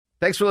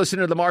Thanks for listening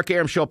to the Mark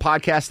Arum Show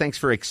podcast. Thanks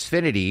for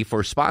Xfinity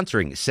for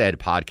sponsoring said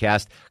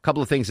podcast. A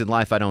couple of things in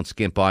life I don't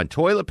skimp on.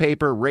 Toilet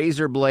paper,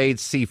 razor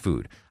blades,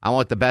 seafood. I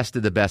want the best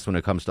of the best when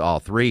it comes to all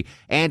three.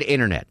 And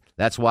internet.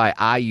 That's why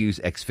I use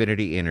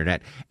Xfinity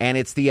Internet. And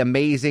it's the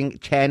amazing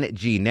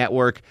 10G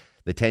network.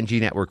 The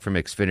 10G network from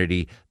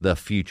Xfinity. The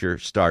future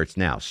starts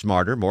now.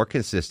 Smarter, more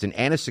consistent,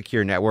 and a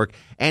secure network.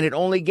 And it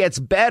only gets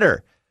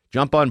better.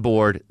 Jump on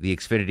board the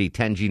Xfinity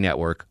 10G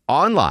network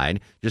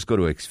online. Just go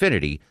to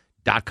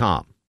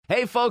Xfinity.com.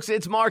 Hey, folks,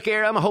 it's Mark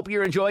Arum. I hope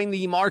you're enjoying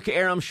the Mark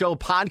Arum Show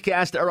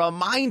podcast. A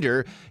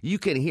reminder, you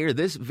can hear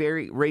this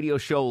very radio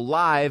show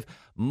live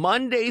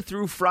Monday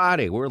through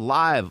Friday. We're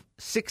live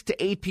 6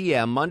 to 8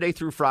 p.m. Monday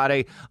through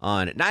Friday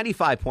on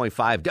 95.5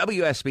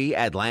 WSB,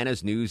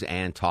 Atlanta's News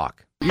and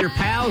Talk. Your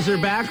pals are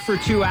back for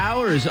 2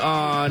 hours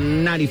on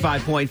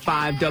 95.5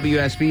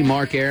 WSB.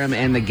 Mark Arum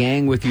and the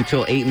gang with you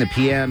till 8 in the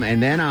p.m.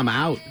 And then I'm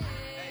out.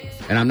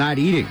 And I'm not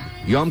eating.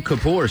 Yom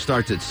Kippur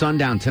starts at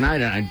sundown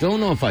tonight, and I don't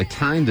know if I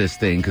timed this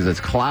thing because it's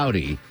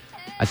cloudy.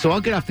 So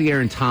I'll get off the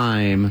air in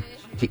time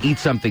to eat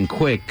something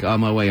quick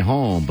on my way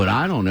home, but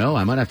I don't know.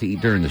 I might have to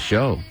eat during the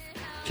show.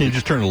 Can you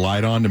just turn the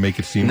light on to make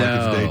it seem like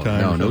it's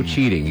daytime? No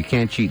cheating. You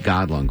can't cheat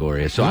God,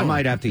 Longoria. So I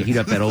might have to heat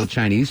up that old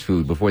Chinese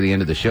food before the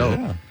end of the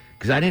show.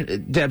 Because I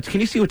didn't. Deb,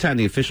 can you see what time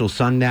the official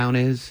sundown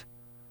is?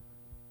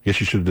 Yes,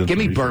 you should have done. Give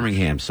me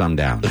Birmingham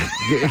sundown.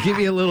 Give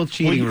me a little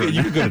cheating. Well,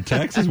 you could go to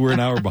Texas. We're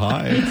an hour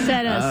behind. It's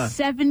at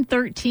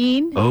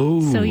 7:13. Oh,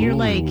 so you're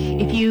like,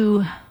 if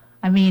you,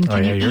 can you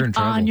eat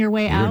on your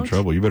way out? You're in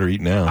trouble. You better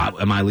eat now.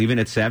 Am I leaving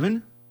at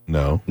 7?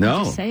 No.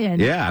 I'm just saying.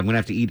 Yeah, I'm going to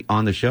have to eat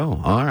on the show.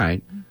 All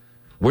right.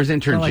 Where's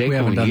intern Jake? We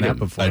haven't done that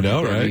before. I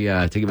know,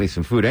 right? To give me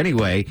some food.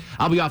 Anyway,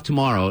 I'll be off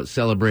tomorrow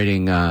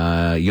celebrating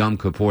Yom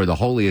Kippur, the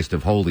holiest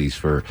of holies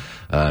for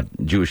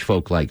Jewish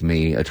folk like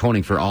me,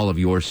 atoning for all of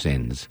your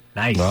sins.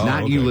 Nice. Oh,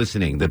 Not you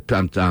listening.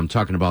 I'm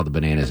talking about the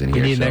bananas in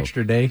here. You need an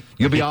extra day?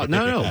 You'll be all...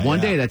 No.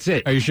 One day, that's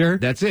it. Are you sure?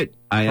 That's it.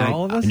 For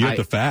all of us? And you have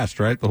to fast,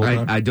 right? The whole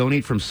time? I don't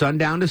eat from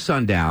sundown to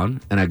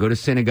sundown, and I go to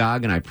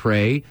synagogue, and I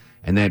pray,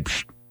 and then...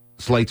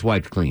 slate's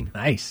wiped clean.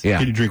 Nice. Yeah.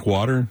 Can you drink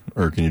water,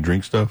 or can you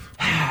drink stuff?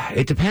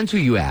 It depends who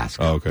you ask.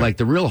 Oh, okay. Like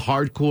the real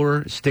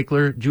hardcore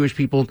stickler Jewish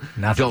people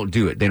don't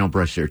do it. They don't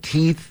brush their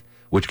teeth,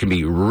 which can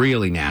be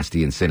really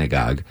nasty in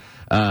synagogue.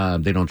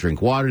 They don't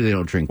drink water. They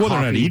don't drink coffee.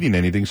 They're not eating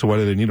anything, so why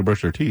do they need to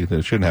brush their teeth?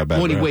 It shouldn't have bad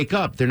breath. When you wake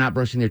up, they're not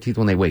brushing their teeth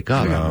when they wake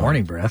up.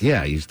 Morning breath.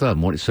 Yeah, you still have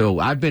morning. So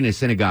I've been in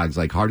synagogues,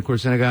 like hardcore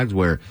synagogues,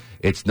 where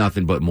it's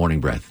nothing but morning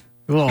breath.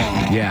 Oh.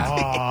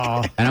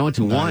 Yeah. And I went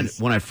to one.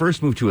 When I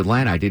first moved to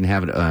Atlanta, I didn't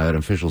have an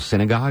official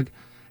synagogue.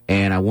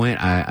 And I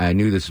went, I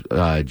knew this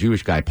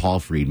Jewish guy, Paul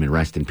Friedman,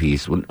 rest in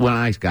peace, one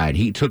nice guy. And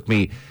he took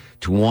me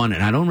to one,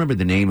 and I don't remember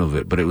the name of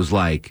it, but it was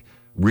like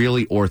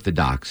really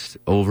Orthodox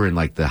over in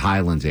like the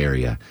Highlands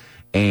area.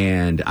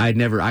 And I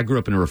grew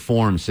up in a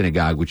Reform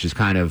synagogue, which is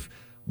kind of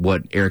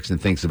what Erickson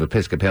thinks of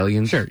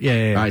Episcopalians. Sure,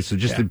 yeah. All right, so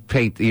just to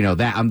paint,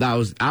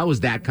 that I was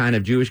that kind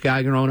of Jewish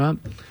guy growing up,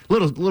 a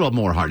little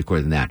more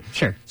hardcore than that.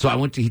 Sure. So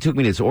he took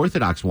me to this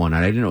Orthodox one,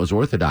 and I didn't know it was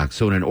Orthodox.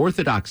 So in an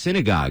Orthodox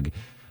synagogue,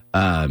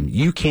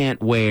 you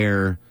can't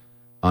wear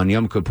on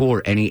Yom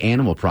Kippur any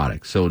animal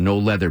products. So no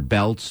leather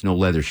belts, no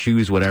leather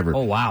shoes, whatever.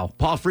 Oh, wow.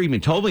 Paul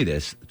Friedman told me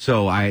this.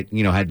 So I,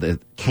 had the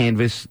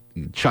canvas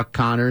Chuck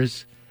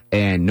Connors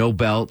and no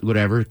belt,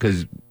 whatever,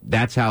 because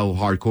that's how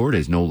hardcore it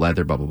is. No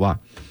leather, blah, blah, blah.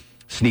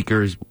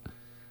 Sneakers.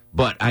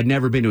 But I'd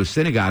never been to a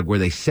synagogue where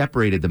they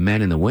separated the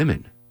men and the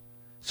women.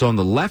 So on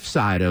the left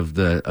side of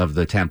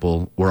the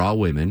temple were all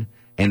women,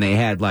 and they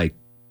had like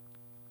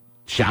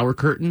shower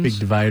curtains. Big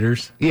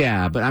dividers.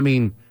 Yeah, but I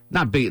mean,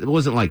 not big. It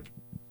wasn't like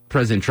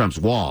President Trump's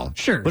wall.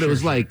 Sure. But it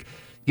was like,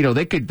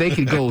 they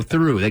could go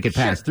through, they could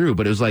pass through,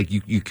 but it was like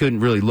you couldn't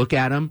really look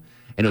at them.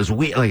 And it was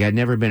weird. Like I'd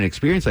never been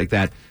experienced like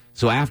that.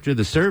 So after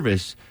the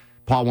service,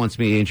 Paul wants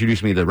me to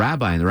introduce me to the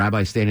rabbi, and the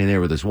rabbi's standing there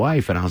with his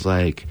wife, and I was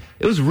like,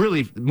 it was a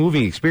really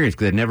moving experience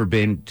because I'd never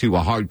been to a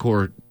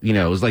hardcore,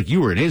 it was like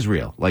you were in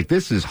Israel. Like,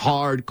 this is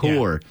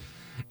hardcore. Yeah.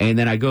 And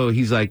then I go,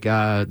 he's like,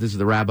 this is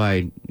the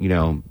rabbi,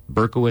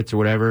 Berkowitz or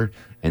whatever,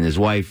 and his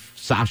wife,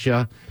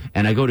 Sasha,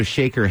 and I go to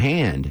shake her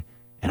hand,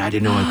 and I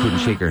didn't know I couldn't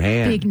shake her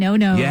hand. Big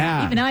no-no.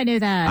 Yeah. Even I knew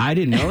that. I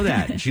didn't know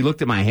that. She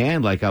looked at my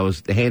hand like I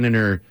was handing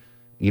her,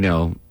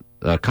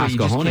 Cascajone. You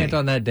just can't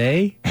on that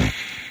day?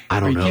 I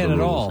don't know. Can't at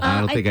all.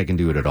 I don't think I can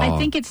do it at all. I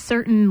think it's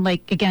certain,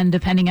 like, again,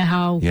 depending on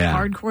how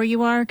hardcore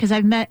you are. Because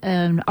I've met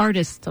an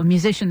artist, a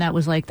musician that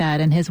was like that,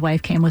 and his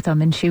wife came with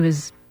him, and she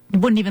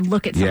wouldn't even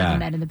look at some of the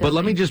men in the building.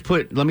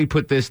 But let me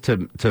put this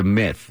to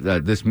myth,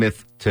 this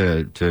myth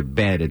to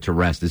bed and to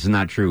rest. This is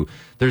not true.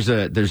 There's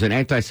an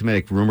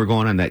anti-Semitic rumor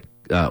going on that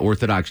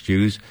Orthodox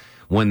Jews,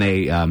 when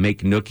they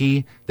make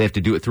gnocchi, they have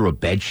to do it through a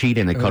bed sheet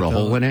and they cut a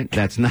hole in it.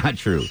 That's not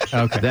true.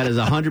 Okay. That is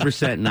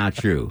 100% not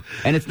true.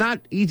 And it's not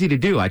easy to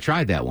do. I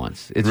tried that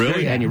once. It's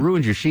really? And you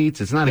ruined your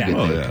sheets. It's not a good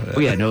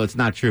thing. Yeah. It's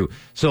not true.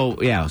 So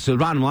the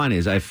bottom line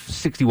is I have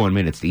 61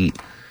 minutes to eat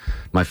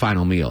my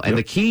final meal. And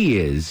the key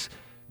is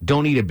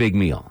don't eat a big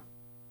meal.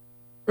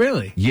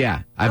 Really?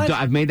 Yeah.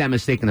 I've made that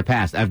mistake in the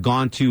past. I've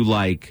gone to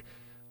like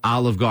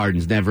Olive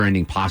Garden's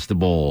Never-Ending Pasta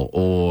Bowl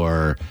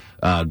or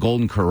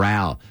Golden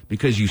Corral,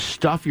 because you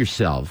stuff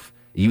yourself.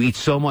 You eat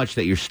so much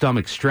that your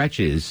stomach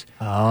stretches,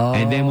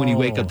 and then when you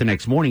wake up the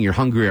next morning, you're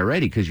hungry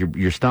already because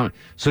your stomach.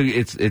 So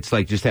it's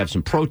like just have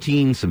some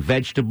protein, some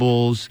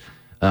vegetables,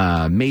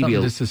 maybe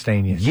something to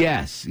sustain you.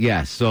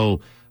 Yes.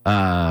 So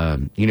I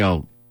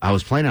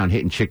was planning on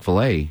hitting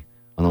Chick-fil-A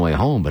on the way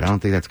home, but I don't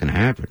think that's going to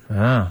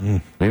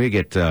happen. Maybe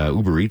get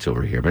Uber Eats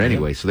over here. But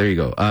anyway, so there you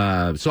go.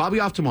 So I'll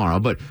be off tomorrow,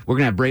 but we're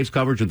going to have Braves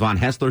coverage with Von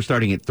Hessler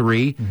starting at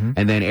 3,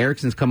 and then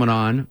Erickson's coming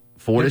on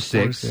 4 to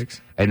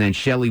 6, and then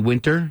Shelley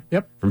Winter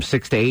from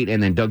 6 to 8,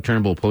 and then Doug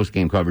Turnbull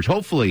post-game coverage.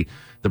 Hopefully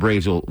the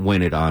Braves will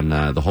win it on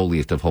the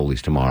holiest of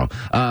holies tomorrow.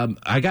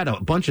 I got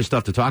a bunch of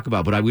stuff to talk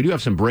about, but we do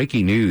have some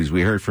breaking news.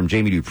 We heard from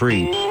Jamie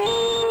Dupree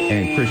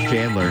and Chris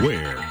Chandler.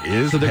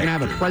 So they're going to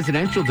have a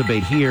presidential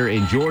debate here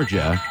in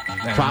Georgia,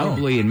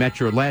 probably in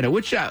Metro Atlanta,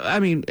 which,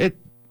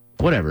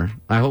 whatever.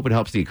 I hope it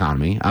helps the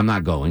economy. I'm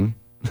not going.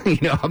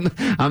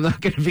 I'm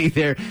not going to be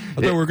there. I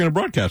thought we were going to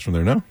broadcast from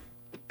there, no?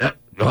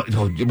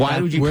 Why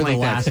would you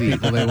plant that seed?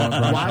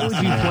 Why would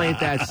you plant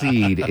that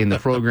seed in the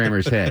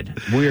programmer's head?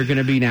 We are going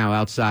to be now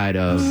outside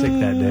of sick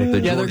that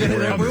day.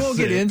 We won't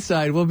get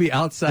inside. We'll be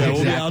outside.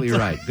 Exactly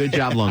right. Good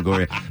job,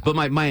 Longoria.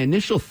 But my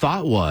initial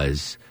thought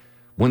was,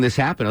 when this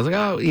happened, I was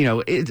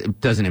like,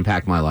 it doesn't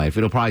impact my life.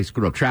 It'll probably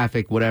screw up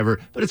traffic, whatever,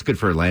 but it's good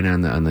for Atlanta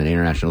on the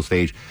international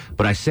stage.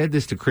 But I said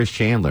this to Chris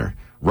Chandler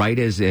right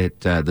as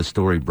the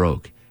story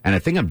broke. And I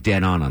think I'm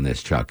dead on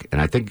this, Chuck.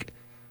 And I think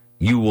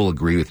you will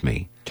agree with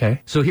me.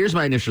 Okay. So here's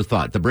my initial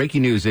thought. The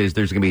breaking news is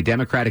there's going to be a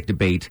Democratic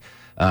debate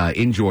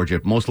in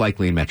Georgia, most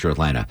likely in Metro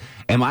Atlanta.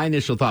 And my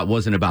initial thought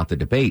wasn't about the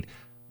debate,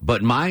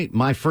 but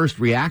my first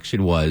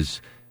reaction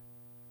was,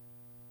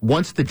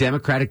 once the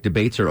Democratic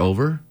debates are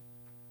over,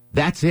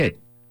 that's it.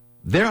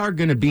 There are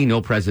going to be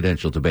no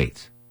presidential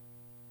debates.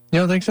 You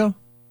don't think so?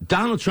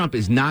 Donald Trump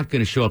is not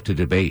going to show up to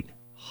debate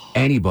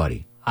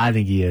anybody. I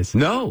think he is.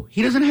 No,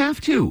 he doesn't have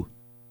to.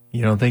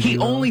 You don't think he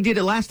only did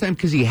it last time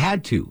because he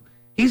had to.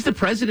 He's the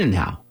president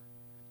now.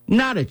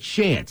 Not a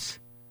chance.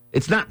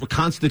 It's not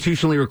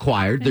constitutionally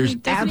required. There's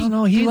I don't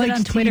know. He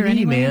likes Twitter TV,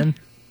 anyway. Man,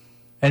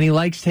 and he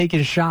likes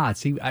taking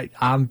shots. I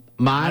don't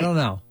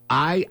know.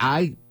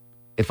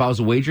 If I was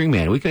a wagering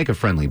man, we could make a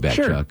friendly bet,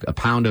 sure. Chuck. A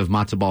pound of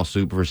matzo ball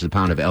soup versus a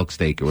pound of elk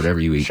steak or whatever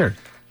you eat. Sure.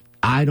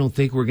 I don't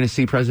think we're going to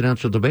see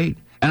presidential debate.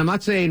 And I'm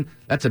not saying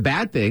that's a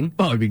bad thing.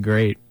 Oh, it'd be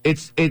great. I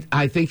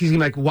think he's going to be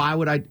like, why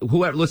would I?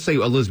 Whoever. Let's say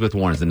Elizabeth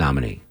Warren is the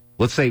nominee.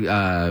 Let's say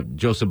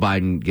Joseph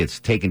Biden gets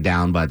taken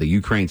down by the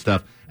Ukraine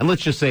stuff, and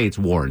let's just say it's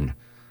Warren.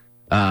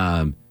 He's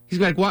going to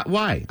be like,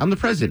 why? I'm the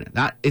president.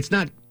 It's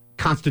not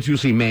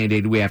constitutionally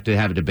mandated we have to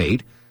have a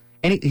debate.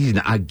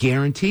 And I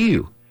guarantee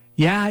you.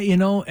 Yeah,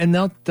 and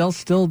they'll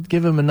still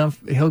give him enough.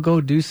 He'll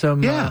go do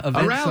some event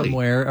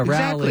somewhere, a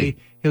rally.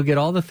 He'll get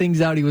all the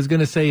things out he was going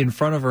to say in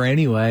front of her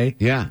anyway.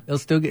 Yeah. He'll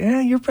still get,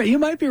 you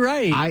might be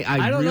right.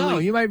 I don't know.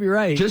 You might be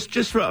right.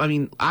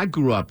 I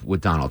grew up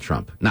with Donald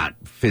Trump, not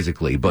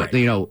physically, but,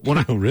 when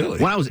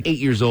I was 8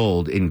 years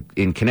old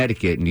in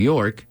Connecticut, New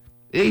York,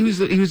 he was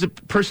a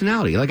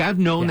personality. Like, I've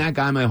known that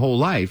guy my whole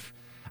life.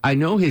 I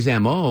know his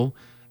MO.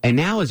 And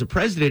now as a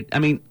president,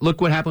 look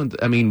what happened.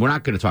 We're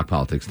not going to talk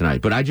politics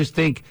tonight, but I just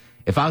think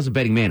if I was a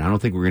betting man, I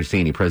don't think we're going to see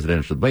any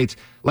presidential debates.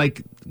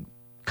 Like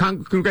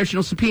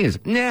congressional subpoenas.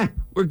 Nah,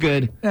 we're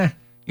good.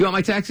 You want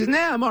my taxes?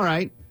 Nah, I'm all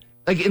right.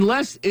 Like,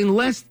 unless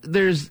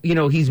there's,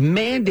 he's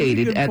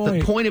mandated at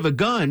the point of a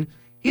gun,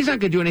 he's not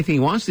going to do anything he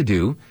wants to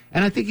do.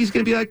 And I think he's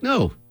going to be like,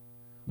 no,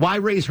 why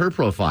raise her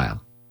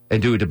profile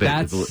and do a debate?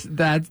 That's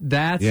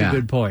a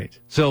good point.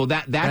 So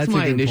that's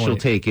my initial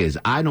take is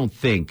I don't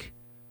think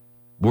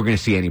we're going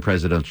to see any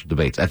presidential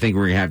debates. I think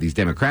we're going to have these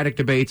Democratic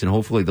debates, and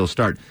hopefully they'll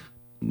start,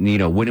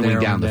 winnowing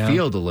down the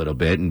field a little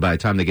bit. And by the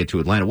time they get to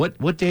Atlanta,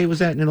 what day was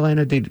that in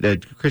Atlanta?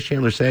 Did Chris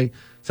Chandler say?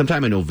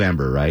 Sometime in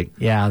November, right?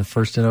 Yeah, the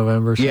 1st of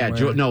November. Somewhere.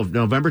 Yeah,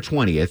 November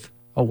 20th.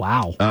 Oh,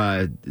 wow.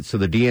 So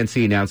the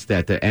DNC announced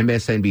that the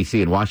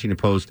MSNBC and Washington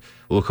Post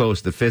will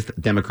host the 5th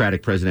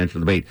Democratic presidential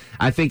debate.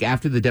 I think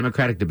after the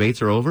Democratic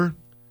debates are over,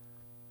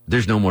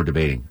 there's no more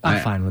debating.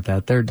 I'm fine with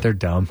that. They're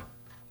dumb.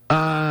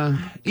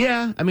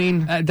 Yeah,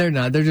 they're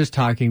not. They're just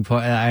talking.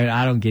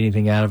 I don't get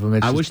anything out of them.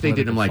 I wish they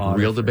did them like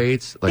real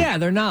debates. Yeah,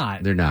 they're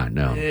not. They're not.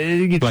 No,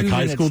 like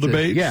high school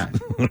debates. Yeah,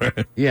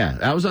 yeah.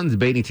 I was on the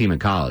debating team in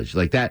college,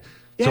 like that.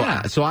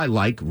 Yeah. So I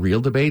like real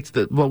debates.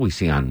 What we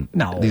see on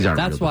these aren't.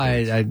 That's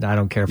why I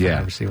don't care if I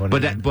ever see one.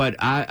 But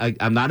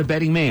I'm not a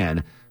betting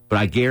man. But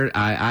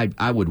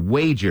I would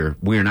wager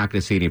we're not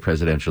going to see any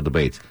presidential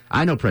debates.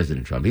 I know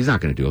President Trump. He's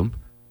not going to do them.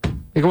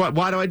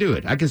 Why do I do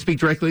it? I can speak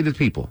directly to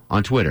people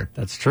on Twitter.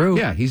 That's true.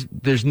 Yeah, he's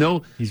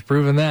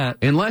proven that.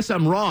 Unless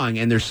I'm wrong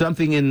and there's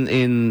something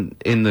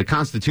in the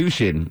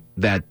Constitution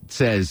that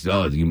says,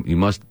 you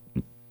must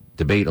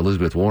debate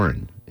Elizabeth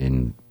Warren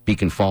and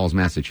Beacon Falls,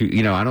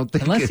 Massachusetts. I don't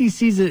think... Unless he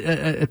sees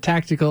a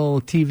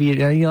tactical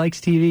TV. He likes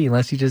TV,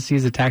 unless he just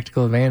sees a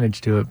tactical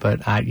advantage to it.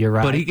 But you're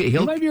right. But he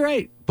might be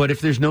right. But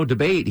if there's no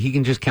debate, he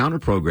can just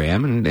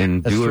counter-program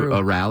and do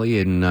a rally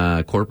in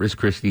Corpus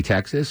Christi,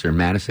 Texas, or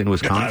Madison,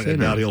 Wisconsin.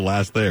 Now he'll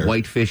last there.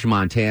 Whitefish,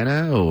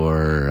 Montana,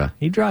 or...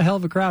 He'd draw a hell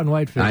of a crowd in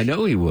Whitefish. I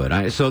know he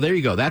would. So there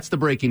you go. That's the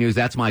breaking news.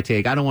 That's my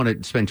take. I don't want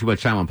to spend too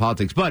much time on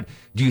politics, but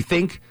do you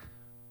think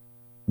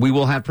we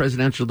will have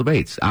presidential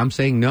debates? I'm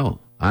saying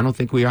no. I don't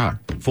think we are.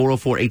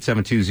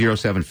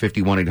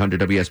 404-872-0750,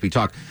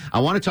 1-800-WSB-TALK.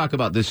 I want to talk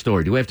about this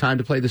story. Do we have time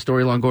to play the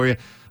story, Longoria?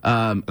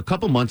 A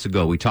couple months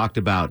ago, we talked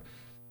about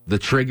the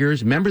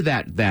triggers. Remember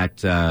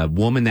that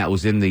woman that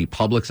was in the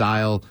Publix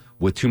aisle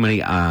with too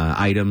many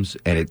items,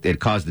 and it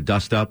caused the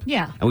dust up?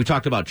 Yeah. And we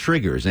talked about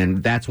triggers,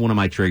 and that's one of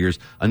my triggers.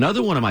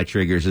 Another one of my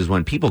triggers is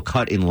when people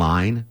cut in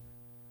line.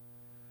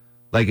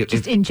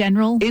 In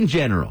general? In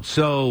general.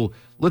 So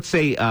let's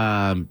say...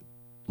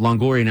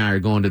 Longoria and I are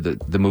going to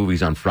the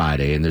movies on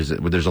Friday, and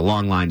there's a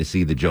long line to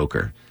see the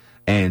Joker,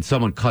 and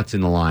someone cuts in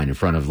the line in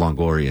front of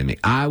Longoria and me.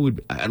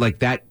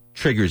 That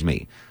triggers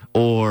me.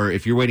 Or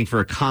if you're waiting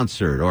for a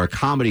concert or a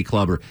comedy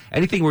club or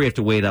anything where you have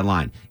to wait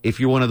online. If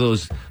you're one of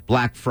those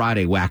Black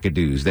Friday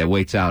wackadoos that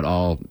waits out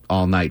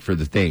all night for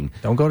the thing.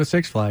 Don't go to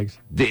Six Flags.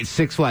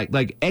 Six Flags.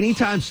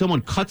 Anytime someone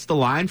cuts the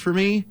line for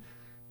me,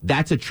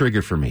 that's a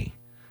trigger for me.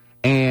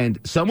 And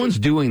someone's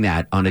doing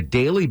that on a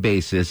daily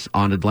basis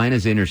on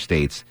Atlanta's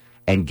interstates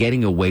and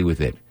getting away with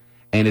it.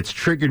 And it's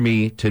triggered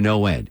me to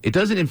no end. It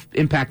doesn't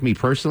impact me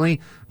personally,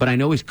 but I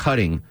know he's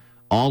cutting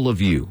all of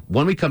you.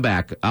 When we come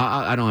back,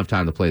 I don't have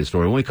time to play the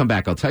story. When we come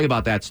back, I'll tell you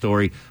about that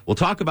story. We'll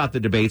talk about the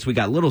debates. We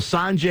got little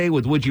Sanjay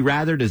with Would You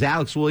Rather? Does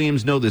Alex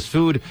Williams know this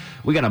food?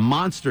 We got a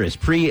monstrous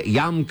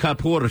pre-Yom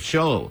Kippur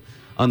show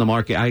on the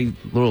market.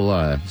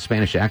 Little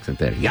Spanish accent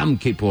there. Yom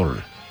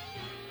Kippur.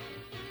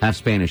 Half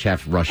Spanish,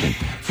 half Russian.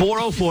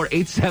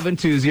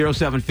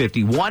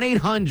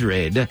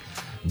 404-872-0750.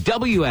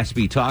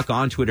 1-800-WSB Talk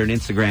on Twitter and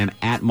Instagram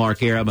at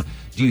Mark Arum.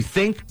 Do you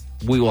think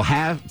we will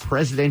have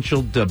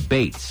presidential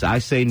debates? I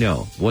say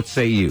no. What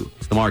say you?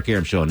 It's the Mark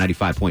Arum Show,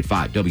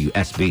 95.5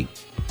 WSB.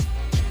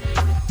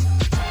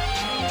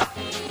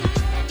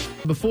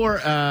 Before,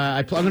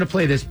 I'm going to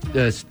play this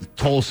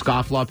toll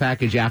scofflaw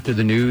package after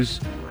the news.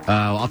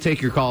 I'll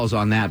take your calls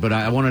on that, but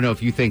I want to know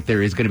if you think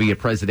there is going to be a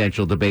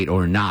presidential debate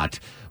or not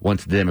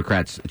once the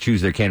Democrats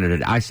choose their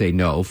candidate. I say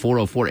no.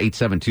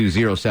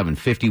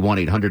 404-872-0750,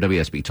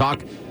 1-800-WSB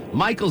Talk.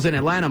 Michael's in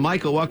Atlanta.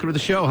 Michael, welcome to the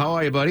show. How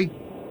are you, buddy?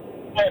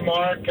 Hey,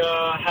 Mark.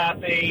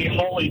 Happy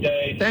Holy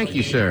Day. Thank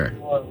you, sir.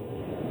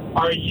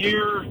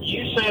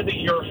 You said that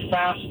you're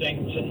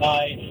fasting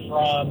tonight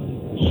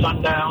from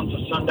sundown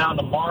to sundown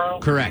tomorrow?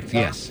 Correct,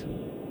 yes.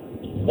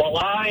 Well,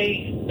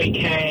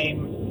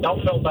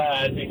 don't feel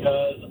bad,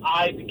 because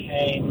I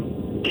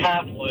became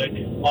Catholic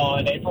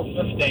on April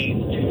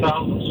 15th,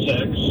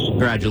 2006.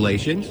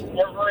 Congratulations.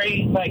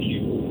 Thank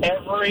you.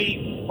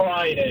 Every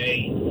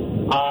Friday,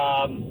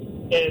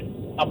 it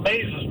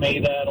amazes me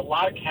that a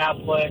lot of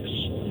Catholics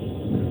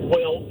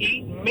will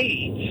eat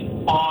meat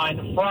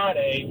on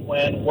Friday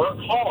when we're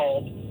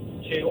called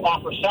to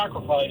offer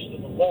sacrifice to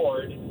the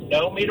Lord.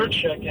 No meat or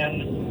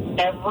chicken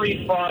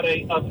every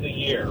Friday of the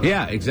year.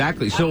 Yeah,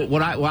 exactly. So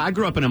I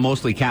grew up in a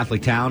mostly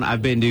Catholic town.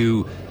 I've been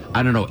to,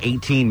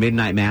 18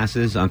 midnight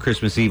masses on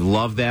Christmas Eve.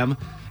 Love them.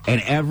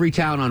 And every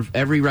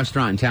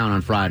restaurant in town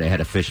on Friday had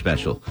a fish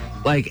special.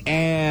 Like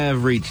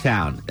every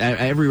town,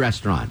 every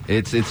restaurant.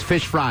 It's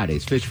Fish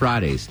Fridays,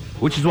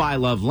 which is why I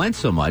love Lent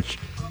so much,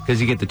 because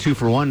you get the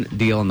 2-for-1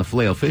 deal on the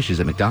Filet-O-Fishes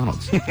at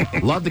McDonald's.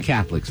 Love the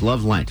Catholics.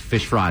 Love Lent.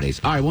 Fish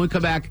Fridays. All right, when we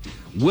come back,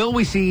 will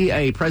we see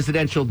a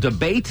presidential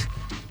debate?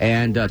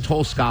 And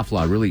toll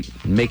scofflaw really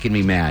making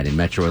me mad in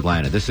Metro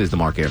Atlanta. This is the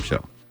Mark Arum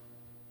Show.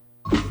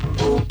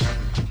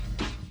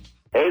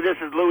 Hey, this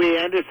is Louis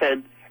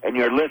Anderson, and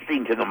you're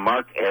listening to the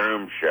Mark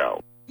Arum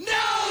Show.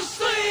 No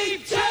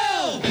sleep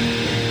till!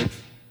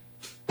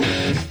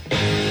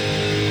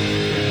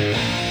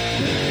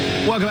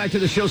 Welcome back to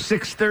the show.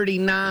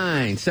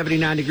 639,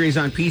 79 degrees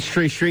on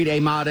Peachtree Street, a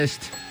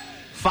modest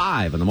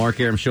 5 on the Mark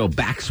Arum Show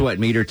back sweat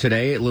meter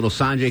today. Little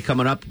Sanjay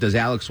coming up. Does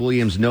Alex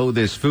Williams know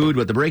this food?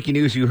 But the breaking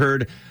news you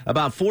heard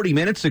about 40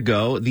 minutes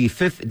ago, the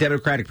 5th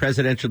Democratic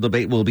presidential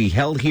debate will be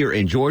held here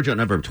in Georgia on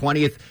November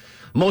 20th,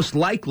 most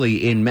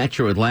likely in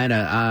Metro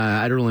Atlanta.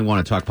 I don't really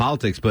want to talk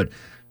politics, but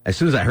as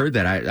soon as I heard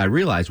that, I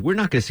realized we're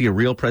not going to see a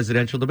real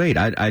presidential debate.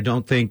 I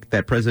don't think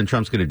that President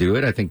Trump's going to do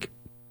it. I think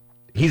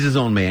he's his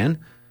own man.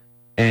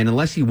 And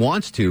unless he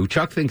wants to,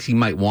 Chuck thinks he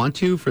might want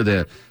to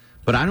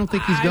but I don't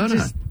think he's going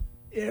to.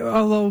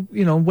 Although,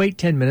 wait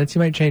 10 minutes, he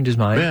might change his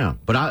mind. Yeah,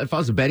 but if I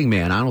was a betting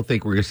man, I don't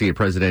think we're going to see a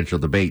presidential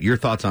debate. Your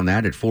thoughts on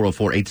that at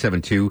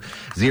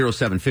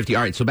 404-872-0750.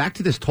 All right, so back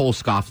to this toll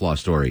scofflaw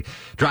story.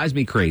 Drives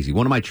me crazy.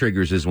 One of my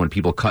triggers is when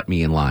people cut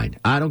me in line.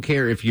 I don't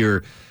care if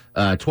you're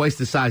twice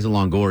the size of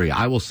Longoria.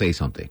 I will say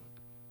something.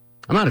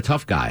 I'm not a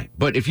tough guy,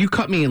 but if you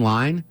cut me in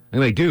line, I'm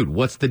like, dude,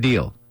 what's the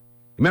deal?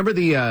 Remember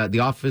the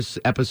Office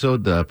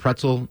episode, the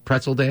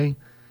pretzel day?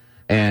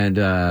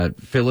 and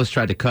Phyllis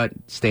tried to cut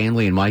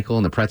Stanley and Michael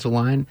in the pretzel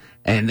line,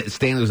 and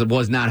Stanley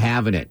was not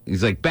having it.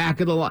 He's like, back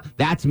of the line.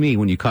 That's me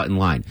when you cut in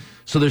line.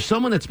 So there's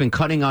someone that's been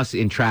cutting us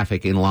in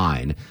traffic in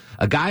line,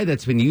 a guy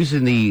that's been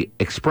using the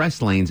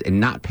express lanes and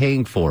not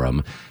paying for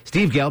them.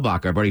 Steve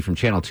Gelbach, our buddy from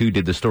Channel 2,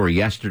 did the story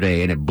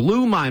yesterday, and it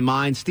blew my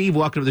mind. Steve,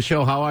 welcome to the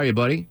show. How are you,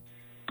 buddy?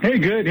 Hey,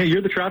 good. Hey,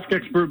 you're the traffic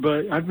expert,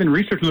 but I've been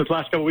researching this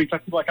last couple of weeks. I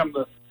feel like I'm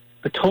the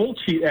toll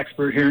cheat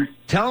expert here.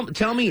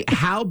 Tell me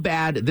how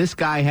bad this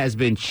guy has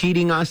been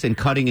cheating us and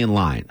cutting in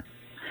line.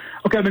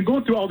 Okay, I've been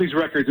going through all these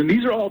records, and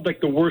these are all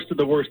like the worst of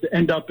the worst that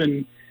end up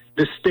in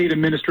the state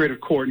administrative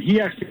court. And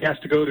he actually has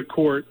to go to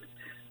court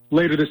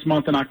later this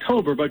month in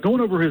October. But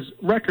going over his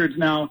records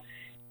now,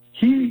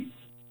 he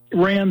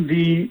ran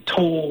the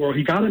toll, or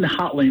he got into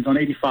hot lanes on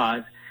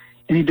 85,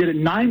 and he did it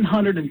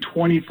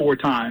 924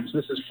 times.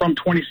 This is from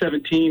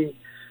 2017.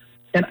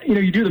 And,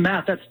 you do the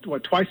math. That's,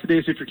 twice a day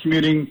if you're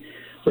commuting.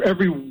 For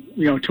every,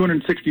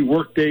 260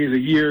 work days a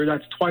year,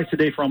 that's twice a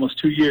day for almost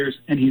 2 years.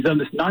 And he's done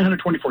this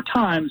 924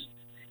 times.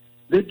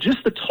 That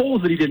just the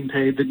tolls that he didn't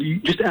pay, that you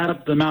just add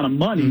up the amount of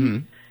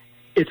money,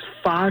 it's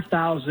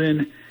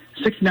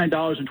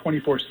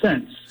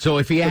 $5,069.24. So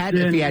if he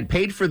had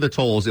paid for the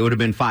tolls, it would have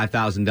been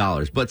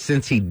 $5,000. But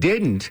since he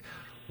didn't,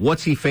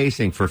 what's he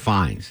facing for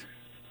fines?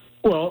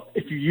 Well,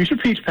 if you use your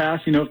Peach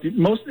Pass,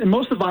 most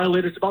of the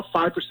violators, about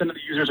 5% of the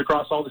users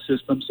across all the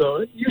systems.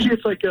 So usually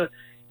it's like they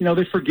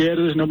forget,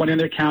 or there's no money in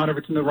their account, or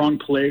it's in the wrong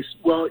place.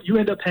 Well, you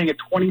end up paying a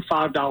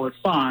 $25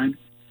 fine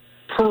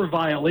per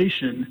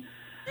violation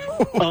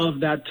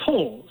of that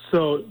toll.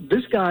 So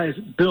this guy's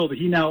bill that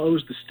he now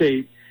owes the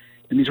state,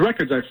 and these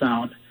records I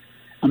found,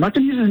 I'm not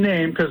going to use his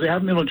name because they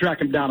haven't been able to track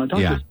him down. I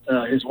talked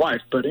to his wife,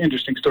 but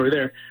interesting story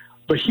there.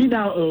 But he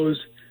now owes,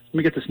 let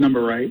me get this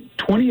number right,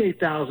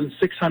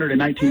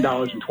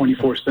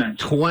 $28,619.24.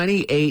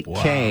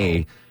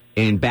 $28K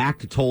in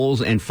back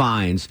tolls and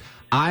fines.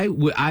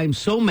 I'm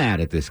so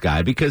mad at this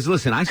guy because,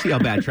 listen, I see how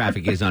bad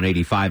traffic is on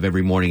 85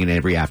 every morning and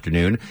every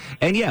afternoon.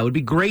 And, yeah, it would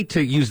be great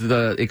to use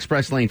the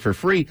express lane for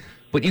free,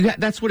 but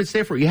that's what it's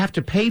there for. You have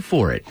to pay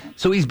for it.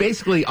 So he's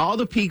basically, all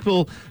the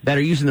people that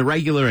are using the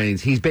regular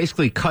lanes, he's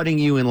basically cutting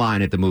you in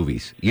line at the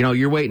movies.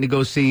 You're waiting to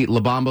go see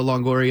La Bamba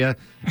Longoria,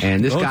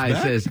 and this guy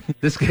says,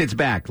 it's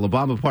back, La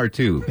Bamba Part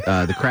 2.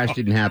 The crash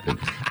didn't happen.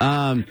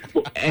 And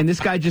this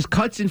guy just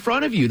cuts in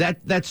front of you.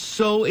 That's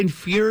so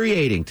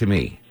infuriating to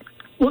me.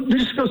 Well,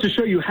 this just goes to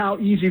show you how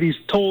easy these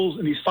tolls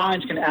and these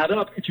fines can add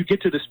up. If you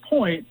get to this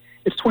point,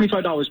 it's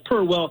 $25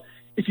 per. Well,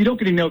 if you don't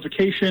get any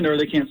notification or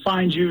they can't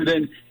find you,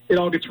 then it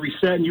all gets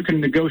reset and you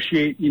can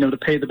negotiate, to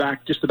pay the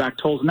back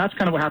tolls. And that's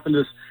kind of what happened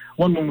to this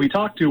one woman we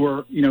talked to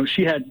where,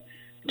 she had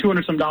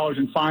 $200 some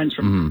in fines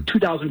from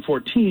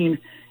 2014.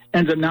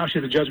 Ends up now she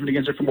has a judgment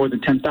against her for more than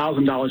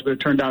 $10,000, but it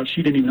turned out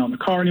she didn't even own the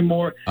car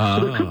anymore.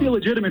 So there could be a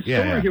legitimate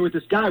story here with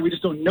this guy. We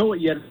just don't know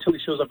it yet until he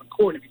shows up in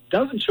court. And if he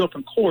doesn't show up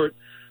in court,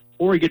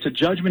 or he gets a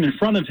judgment in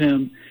front of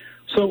him.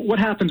 So what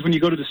happens when you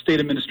go to the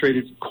state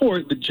administrative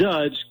court? The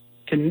judge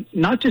can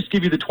not just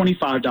give you the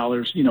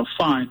 $25,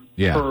 fine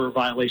per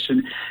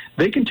violation.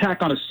 They can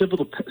tack on a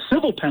civil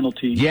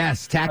penalty.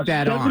 Yes, tack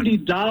that on.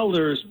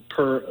 $70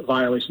 per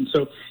violation.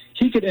 So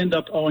he could end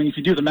up owing, if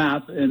you do the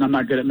math, and I'm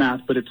not good at math,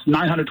 but it's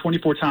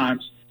 924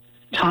 times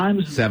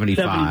 75.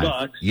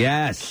 $70.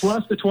 Yes.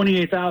 Plus the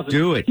 $28,000.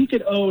 Do it. He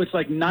could owe, it's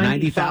like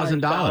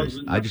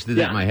 $90,000. I just did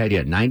that in my head.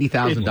 Yeah,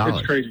 $90,000.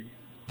 It's crazy.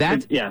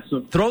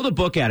 Throw the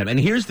book at him. And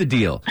here's the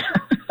deal.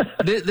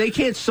 they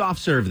can't soft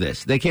serve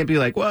this. They can't be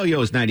like, well,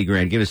 it's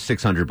 $90,000. Give us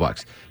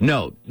 $600.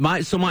 No.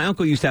 My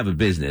uncle used to have a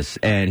business,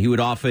 and he would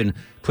often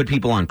put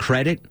people on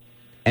credit.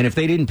 And if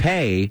they didn't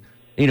pay,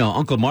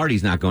 Uncle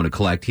Marty's not going to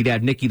collect. He'd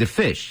have Nicky the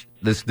Fish.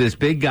 This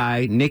big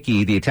guy,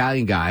 Nicky, the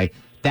Italian guy,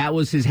 that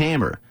was his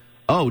hammer.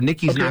 Oh,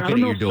 Nicky's knocking at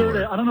your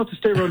door. I don't know if the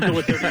state road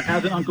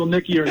has an Uncle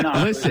Nicky or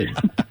not.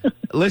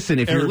 Listen,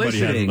 if you're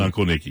listening, has an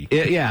Uncle Nicky.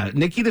 Yeah,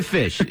 Nicky the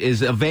Fish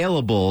is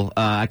available.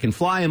 I can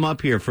fly him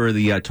up here for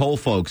the toll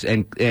folks.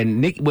 And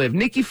if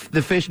Nicky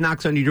the Fish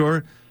knocks on your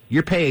door,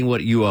 you're paying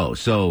what you owe.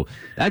 So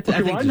I think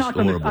it's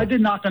horrible. I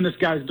did knock on this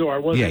guy's door.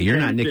 You're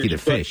not Nicky the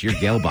Fish. You're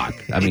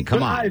Gelbach. I mean,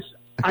 come on.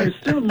 I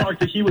assumed, Mark,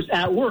 that he was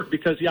at work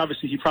because he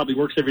probably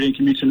works every day and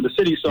commutes into the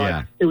city.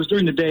 So it was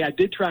during the day. I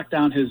did track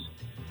down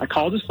I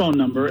called his phone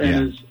number,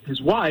 and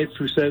his wife,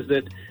 who says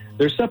that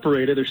they're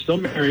separated, they're still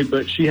married,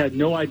 but she had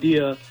no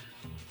idea,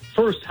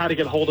 first, how to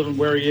get a hold of him,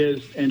 where he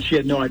is, and she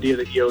had no idea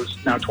that he owes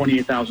now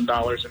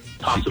 $28,000 and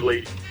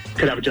possibly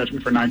could have a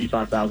judgment for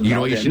 $95,000. You know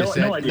what you should have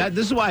said?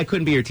 This is why I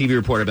couldn't be your TV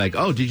reporter. Like,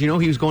 did you know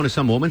he was going to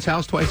some woman's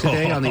house twice a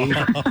day on the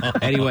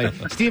 85? Anyway,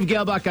 Steve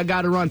Gelbach, I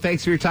got to run.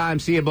 Thanks for your time.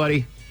 See you,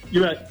 buddy.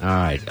 You bet. All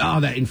right. Oh,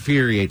 that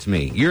infuriates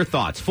me. Your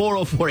thoughts,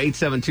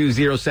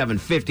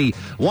 404-872-0750,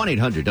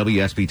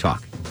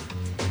 1-800-WSB-TALK.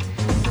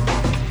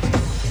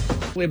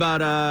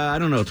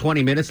 About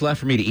 20 minutes left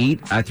for me to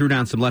eat. I threw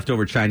down some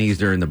leftover Chinese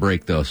during the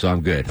break, though, so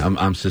I'm good.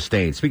 I'm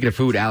sustained. Speaking of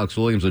food, Alex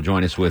Williams will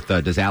join us with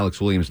Does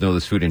Alex Williams Know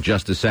This Food in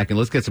just a second.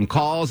 Let's get some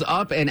calls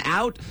up and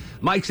out.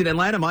 Mike's in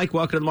Atlanta. Mike,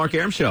 welcome to the Mark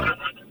Arum Show.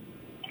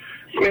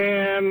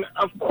 Man,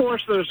 of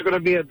course there's going to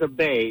be a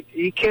debate. Are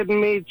you kidding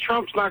me?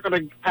 Trump's not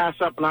going to pass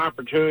up an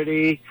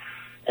opportunity,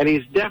 and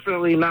he's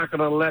definitely not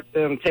going to let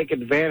them take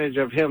advantage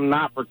of him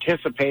not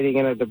participating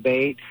in a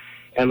debate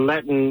and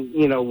letting,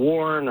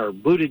 Warren or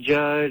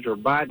Buttigieg or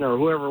Biden or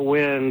whoever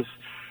wins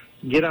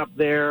get up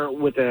there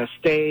with a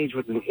stage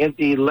with an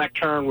empty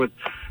lectern with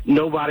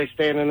nobody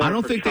standing there. I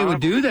don't think they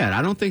would do that.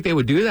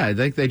 I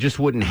think they just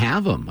wouldn't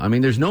have them. I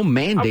mean, there's no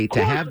mandate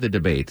to have the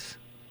debates.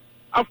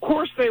 Of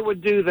course they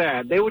would do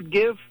that. They would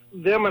give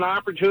them an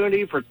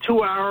opportunity for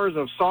 2 hours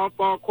of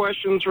softball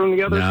questions from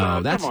the other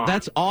side. No,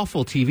 that's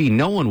awful TV.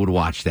 No one would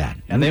watch that.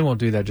 And they won't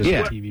do that just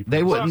for TV.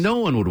 No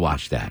one would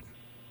watch that.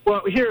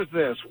 Well, here's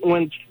this.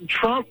 When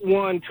Trump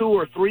won 2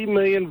 or 3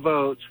 million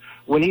votes,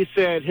 when he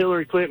said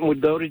Hillary Clinton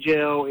would go to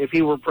jail if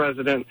he were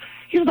president,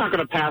 he's not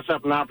going to pass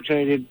up an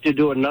opportunity to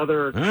do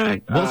another. All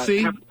right.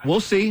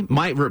 We'll see.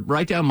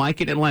 Write down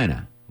Mike in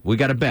Atlanta. We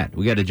got a bet.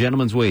 We got a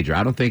gentleman's wager.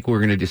 I don't think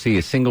we're going to see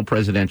a single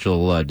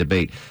presidential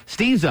debate.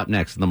 Steve's up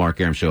next on the Mark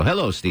Arum Show.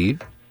 Hello,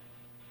 Steve.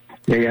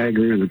 Yeah, I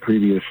agree with the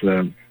previous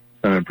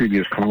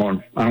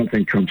caller. I don't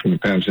think Trump's going to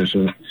pass this.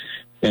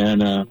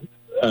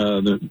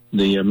 The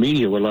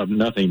media would love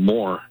nothing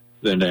more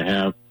than to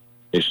have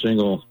a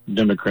single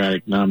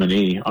Democratic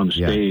nominee on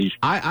stage.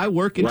 I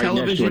work in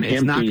television.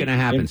 It's not going to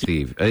happen,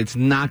 Steve. It's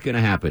not going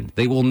to happen.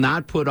 They will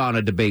not put on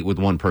a debate with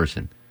one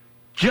person.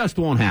 Just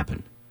won't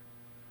happen.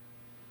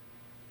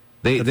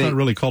 It's not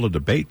really called a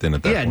debate then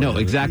at that point. Yeah, no,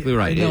 exactly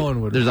right. No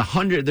one would. There's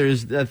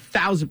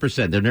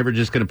 1,000%. They're never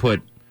just going to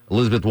put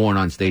Elizabeth Warren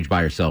on stage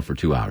by herself for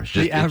 2 hours.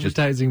 The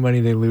advertising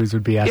money they lose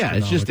would be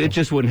astronomical. It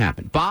just wouldn't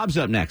happen. Bob's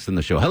up next on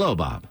the show. Hello,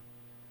 Bob.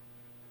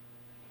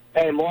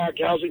 Hey, Mark,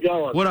 how's it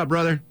going? What up,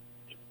 brother?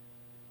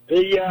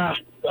 The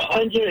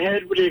onion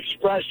head with the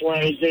express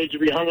lanes needs to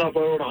be hung up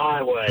over the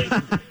highway.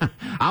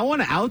 I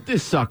want to out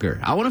this sucker.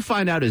 I want to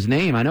find out his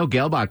name. I know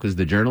Gelbach was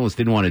the journalist,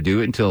 didn't want to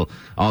do it until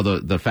all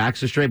the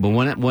facts are straight. But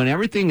when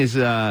everything is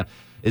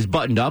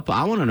buttoned up,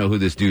 I want to know who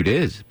this dude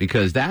is,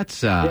 because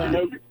that's...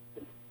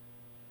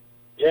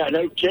 Yeah,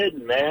 no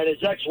kidding, man. His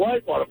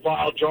ex-wife ought to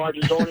file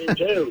charges on him,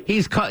 too.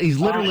 He's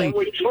literally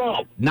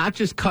not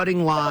just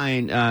cutting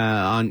line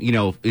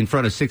in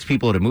front of 6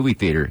 people at a movie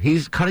theater.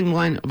 He's cutting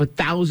line of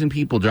 1,000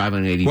 people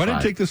driving an 85. Why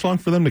did it take this long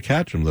for them to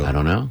catch him, though? I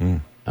don't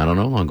know. I don't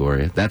know,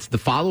 Longoria. That's the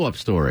follow-up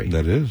story.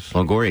 That is.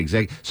 Longoria,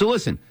 exactly. So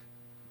listen,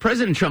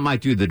 President Trump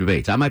might do the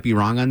debates. I might be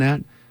wrong on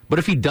that. But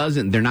if he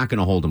doesn't, they're not going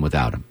to hold him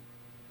without him.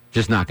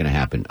 Just not going to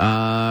happen.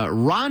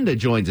 Rhonda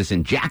joins us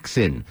in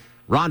Jackson.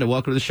 Rhonda,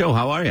 welcome to the show.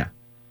 How are you?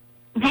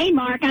 Hey,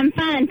 Mark, I'm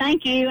fine,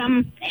 thank you.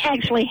 I'm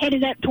actually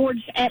headed up towards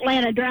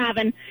Atlanta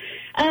driving.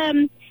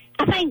 I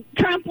think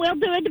Trump will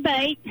do a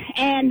debate,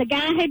 and the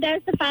guy who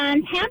does the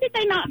fines, how did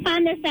they not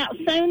find this out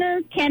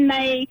sooner? Can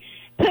they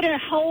put a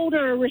hold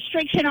or a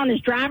restriction on his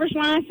driver's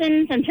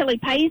license until he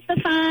pays the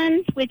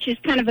fines, which is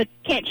kind of a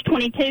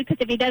catch-22, because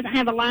if he doesn't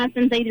have a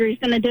license, either he's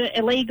going to do it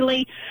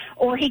illegally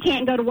or he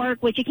can't go to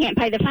work, which he can't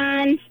pay the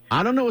fines.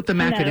 I don't know what the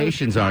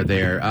machinations are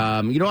there.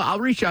 I'll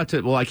reach out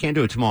to, I can't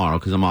do it tomorrow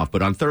because I'm off,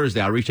 but on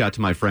Thursday I'll reach out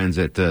to my friends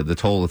at the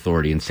Toll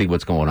Authority and see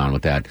what's going on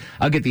with that.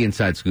 I'll get the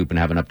inside scoop and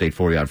have an update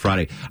for you on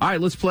Friday. All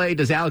right, let's play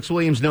Does Alex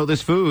Williams Know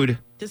This Food?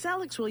 Does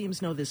Alex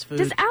Williams know this food?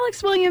 Does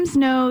Alex Williams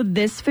know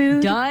this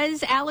food?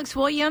 Does Alex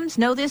Williams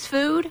know this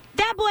food?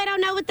 That boy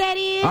don't know what that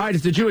is. All right,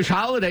 it's a Jewish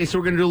holiday, so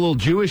we're going to do a little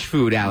Jewish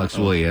food, Alex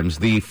Williams.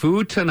 The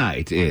food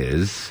tonight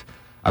is,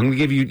 I'm going to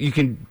give you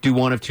can do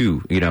one of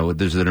two.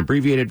 There's an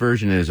abbreviated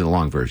version and there's a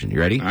long version. You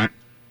ready? All right.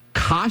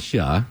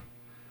 Kasha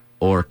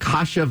or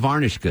kasha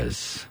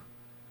varnishkas.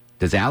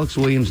 Does Alex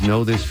Williams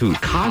know this food?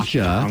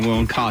 Kasha. I'm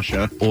going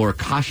kasha. Or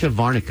kasha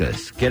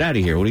varnikas. Get out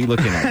of here. What are you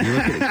looking at? You're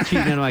looking at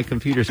cheating on my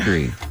computer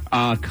screen.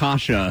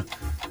 Kasha.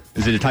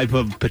 Is it a type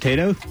of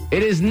potato?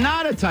 It is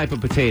not a type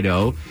of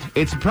potato.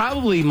 It's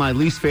probably my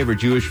least favorite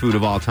Jewish food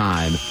of all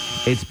time.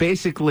 It's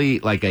basically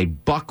like a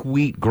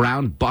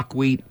ground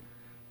buckwheat.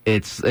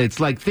 It's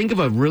like, think of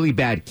a really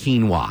bad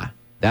quinoa.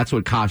 That's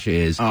what kasha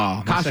is.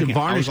 Oh, kasha varnishka.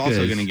 I was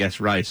also going to guess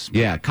rice.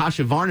 Yeah,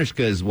 kasha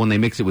varnishka is when they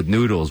mix it with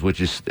noodles, which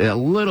is a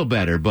little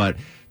better. But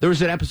there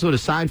was an episode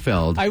of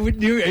Seinfeld. I was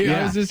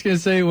just going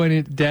to say when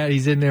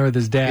he's in there with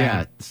his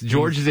dad. Yeah,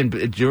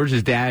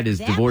 George's dad is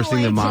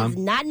divorcing the mom. Does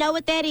not know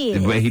what that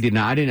is. He did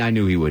not. I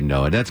knew he wouldn't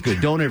know it. That's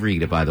good. Don't ever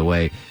eat it, by the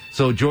way.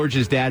 So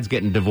George's dad's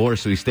getting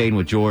divorced, so he's staying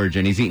with George,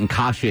 and he's eating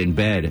kasha in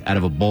bed out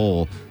of a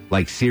bowl,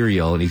 like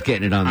cereal, and he's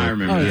getting it on the... I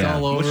remember. It's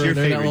all over. What's your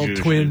favorite little Jewish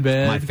twin food?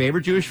 bed. My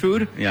favorite Jewish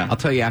food? Yeah. I'll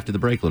tell you after the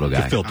break, little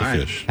guy. Gefilte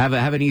fish. Have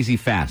an easy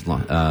fast,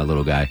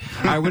 little guy.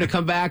 All right, we're going to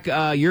come back.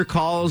 Your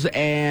calls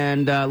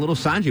and little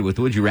Sanjay with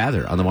Would You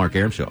Rather on The Mark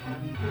Arum Show.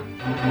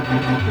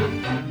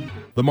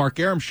 The Mark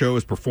Arum Show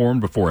is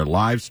performed before a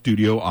live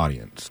studio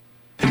audience.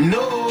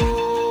 No,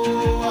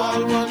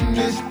 I'll run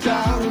this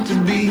town to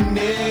be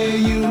near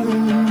you.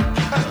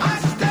 I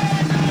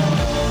stand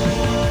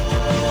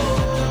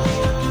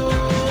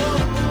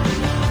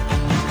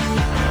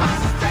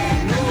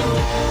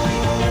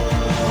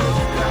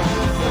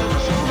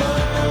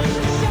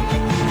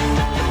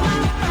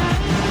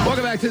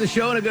Welcome back to the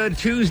show. and a good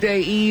Tuesday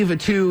Eve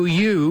to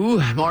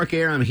you. Mark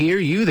Arum here,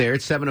 you there.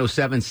 It's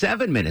 7:07,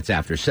 7 minutes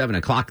after 7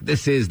 o'clock.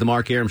 This is the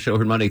Mark Arum Show,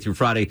 heard Monday through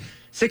Friday,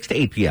 6 to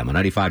 8 p.m. on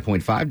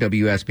 95.5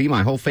 WSP.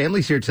 My whole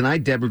family's here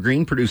tonight. Deborah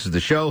Green produces the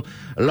show.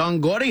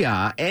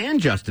 Longoria and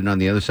Justin on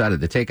the other side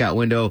of the takeout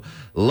window.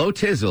 Low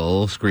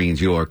Tizzle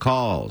screens your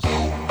calls.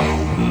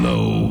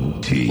 Low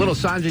T. Little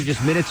Sandra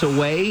just minutes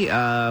away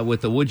with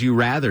the Would You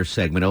Rather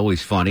segment.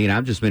 Always funny. And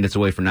I'm just minutes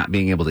away from not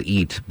being able to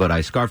eat. But I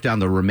scarfed down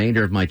the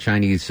remainder of my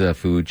Chinese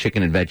food,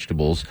 chicken and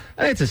vegetables.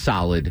 It's a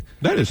solid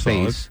base.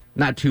 Solid.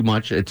 Not too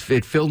much. It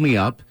filled me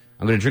up.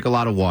 I'm going to drink a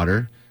lot of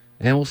water.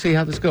 And we'll see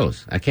how this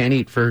goes. I can't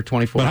eat for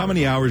 24 hours. But how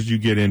many hours do you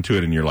get into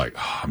it and you're like,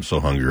 oh, I'm so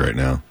hungry right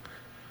now?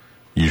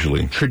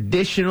 Usually.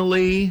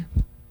 Traditionally,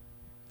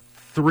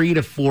 3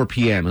 to 4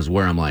 p.m. is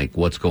where I'm like,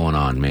 what's going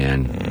on,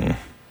 man?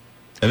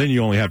 And then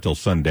you only have till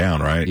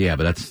sundown, right? Yeah,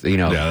 but that's,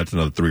 Yeah, that's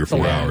another 3 or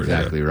 4 hours.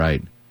 Exactly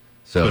right.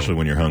 So, especially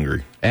when you're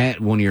hungry. And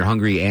when you're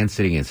hungry and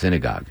sitting in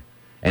synagogue.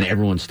 And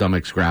everyone's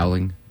stomach's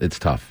growling. It's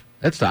tough.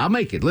 That's tough. I'll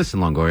make it. Listen,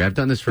 Longoria, I've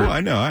done this for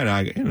I know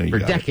for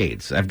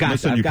decades. I've got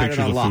send you got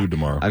pictures of food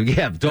tomorrow.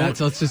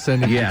 Let's just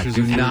send you pictures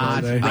do of food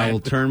not. I will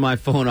turn my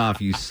phone off,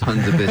 you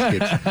sons of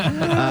biscuits.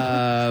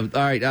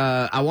 All right.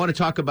 I want to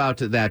talk about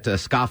that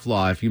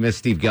scofflaw. If you missed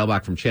Steve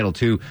Gelbach from Channel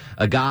 2,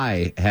 a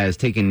guy has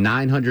taken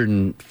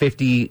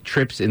 950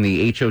 trips in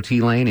the HOT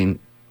lane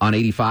on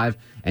 85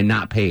 and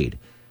not paid.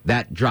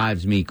 That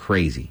drives me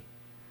crazy.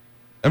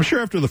 I'm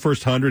sure after the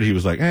first 100, he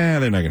was like, they're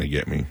not going to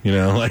get me.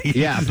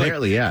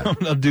 Apparently, I'm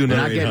not doing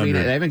that.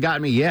 They haven't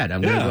gotten me yet.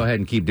 I'm going to go ahead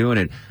and keep doing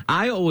it.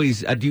 I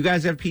always, do you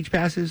guys have peach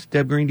passes?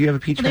 Deb Green, do you have a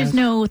peach pass? There's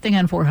no thing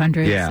on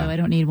 400, so I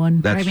don't need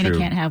one. That's true. I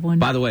can't have one.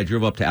 By the way, I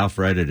drove up to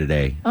Alpharetta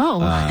today.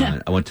 Oh.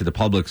 I went to the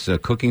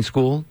Publix cooking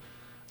school.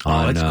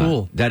 Oh, that's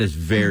cool. That is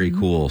very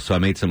cool. So I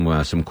made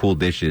some cool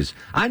dishes.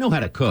 I know how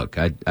to cook.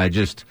 I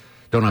just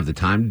don't have the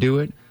time to do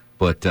it.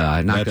 But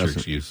that's your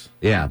excuse.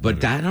 Yeah,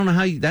 but I don't know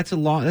how you. That's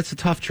a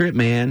tough trip,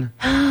 man.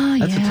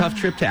 That's a tough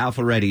trip to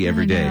Alpharetta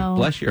every day.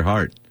 Bless your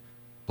heart.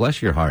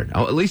 Bless your heart.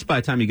 Oh, at least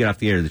by the time you get off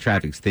the air, the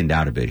traffic's thinned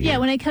out a bit here. Yeah,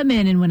 when I come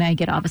in and when I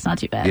get off, it's not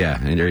too bad. Yeah,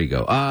 and there you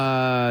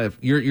go.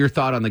 Your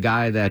thought on the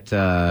guy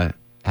that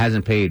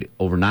hasn't paid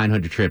over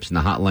 900 trips in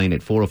the hot lane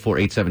at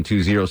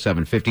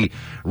 404-872-0750.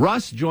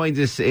 Russ joins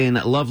us in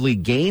lovely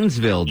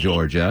Gainesville,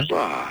 Georgia.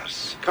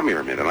 Russ, come here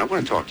a minute. I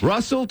want to talk to you.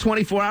 Russell,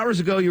 24 hours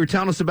ago, you were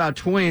telling us about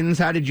twins.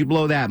 How did you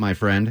blow that, my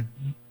friend?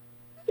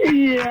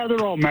 Yeah,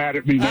 they're all mad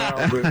at me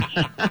now.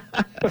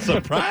 But...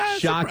 Surprise!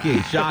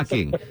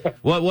 Shocking.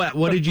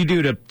 What did you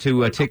do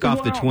to tick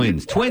off the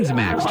twins? Twins,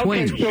 Max.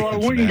 Twins. Okay, so I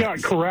went and got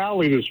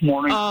Corrali this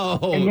morning.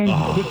 And then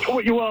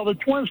the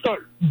twins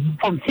start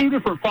from 2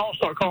 different phones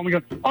start calling me.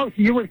 Go, so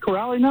you're with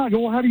Corali now? I go,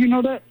 well, how do you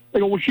know that? They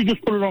go, well, she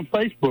just put it on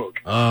Facebook.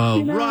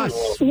 Oh,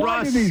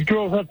 Why do these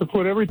girls have to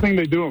put everything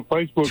they do on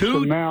Facebook?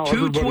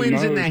 Two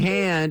twins in the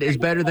hand is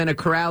better than a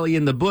Corali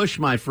in the bush,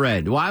 my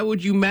friend. Why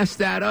would you mess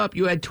that up?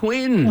 You had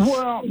twins.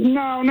 Well,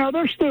 no,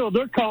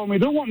 they're calling me.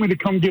 They want me to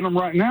come get them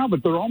right now,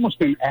 but they're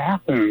almost in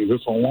Athens.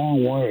 It's a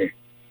long way.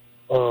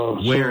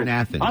 Where in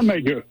Athens? I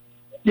may go.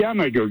 Yeah, I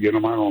may go get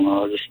them. I don't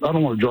know. I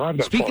don't want to drive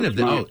that Speaking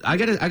far. of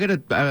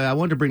I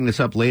wanted to bring this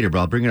up later, but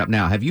I'll bring it up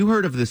now. Have you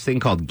heard of this thing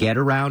called Get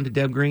Around,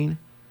 Deb Green?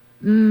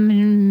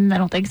 I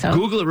don't think so.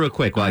 Google it real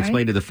quick while I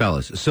explain to the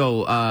fellas.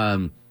 So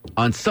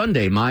on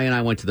Sunday, Maya and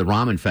I went to the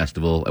ramen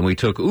festival, and we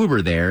took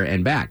Uber there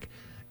and back.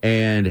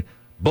 And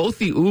both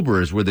the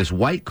Ubers were this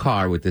white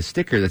car with this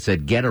sticker that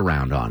said Get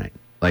Around on it.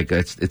 Like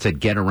it said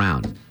Get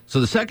Around.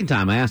 So the second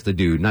time I asked the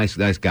dude, nice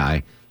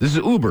guy, this is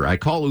Uber. I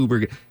call Uber,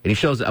 and he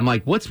shows, I'm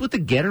like, what's with the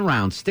Get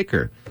Around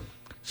sticker?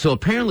 So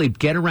apparently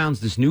Get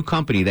Around's this new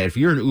company that if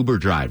you're an Uber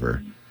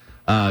driver,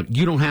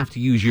 you don't have to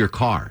use your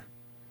car.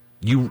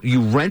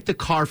 You rent the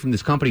car from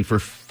this company for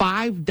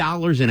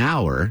 $5 an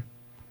hour,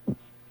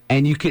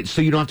 and you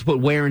don't have to put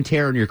wear and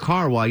tear on your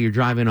car while you're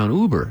driving on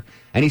Uber.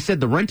 And he said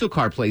the rental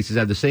car places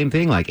have the same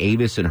thing, like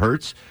Avis and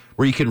Hertz,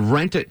 where you can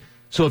rent it.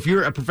 So if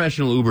you're a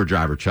professional Uber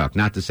driver, Chuck,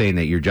 not to saying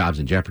that your job's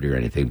in jeopardy or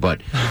anything,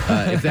 but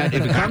if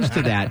it comes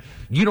to that,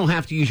 you don't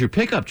have to use your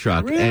pickup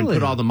truck and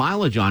put all the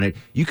mileage on it.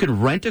 You can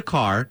rent a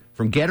car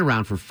from Get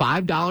Around for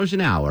 $5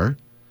 an hour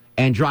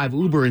and drive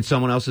Uber in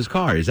someone else's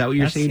car. Is that what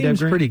you're saying, Deborah? That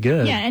seems pretty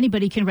good. Yeah,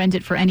 anybody can rent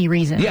it for any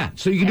reason. Yeah,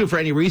 so you can do it for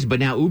any reason, but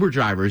now Uber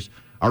drivers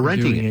are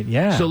renting it.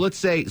 Yeah. So let's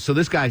say,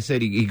 this guy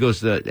said he goes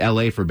to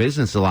L.A. for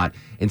business a lot.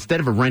 Instead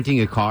of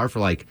renting a car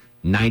for like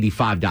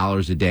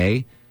 $95 a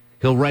day,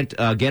 he'll rent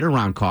a Get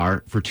Around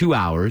car for 2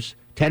 hours,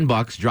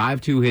 $10,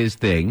 drive to his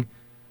thing,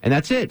 and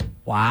that's it.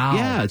 Wow.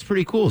 Yeah, it's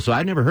pretty cool. So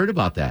I'd never heard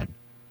about that.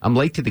 I'm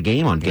late to the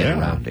game on Get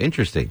Around.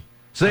 Interesting.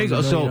 So there you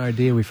go. So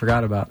idea we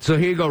forgot about. So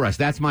here you go, Russ.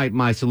 That's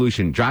my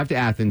solution. Drive to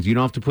Athens. You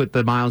don't have to put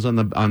the miles on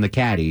the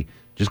caddy.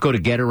 Just go to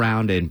Get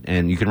Around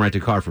and you can rent a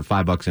car for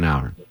 $5 an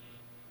hour.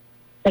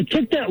 I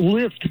took that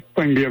Lyft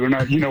thing the other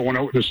night. When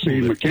I went to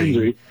see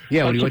Mackenzie.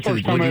 Yeah, when you went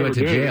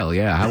to jail.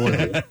 Yeah, how was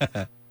it?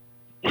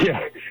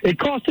 Yeah, it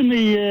costed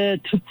me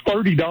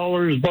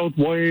 $30 both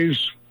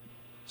ways.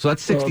 So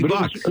that's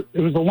 $60. It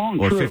was a long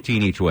trip. Or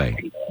 $15 each way.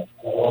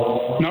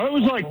 No, it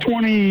was like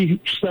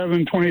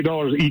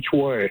 $20 each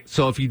way.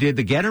 So if you did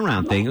the get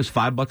around thing, it was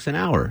 $5 an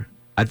hour.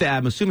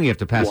 I'm assuming you have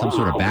to pass some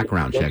sort of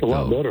background check, That's a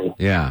lot though. better.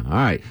 Yeah. All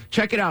right.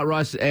 Check it out,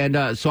 Russ.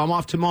 And so I'm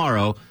off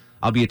tomorrow.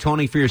 I'll be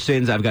atoning for your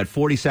sins. I've got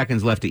 40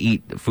 seconds left to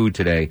eat food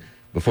today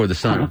before the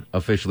sun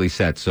officially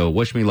sets. So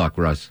wish me luck,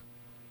 Russ.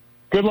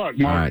 Good luck,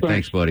 Mark. All right.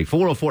 Thanks, buddy.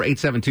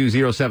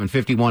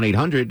 404-872-0750,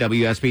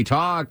 1-800-WSB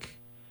Talk.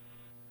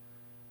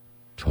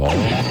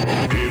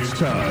 It's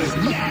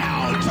time.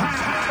 Now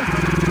time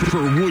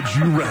for Would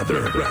You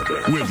Rather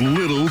with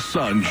Little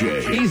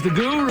Sanjay. He's the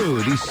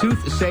guru, the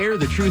soothsayer,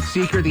 the truth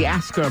seeker, the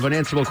asker of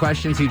unanswerable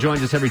questions. He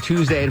joins us every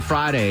Tuesday and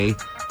Friday,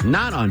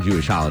 not on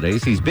Jewish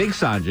holidays. He's Big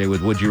Sanjay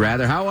with Would You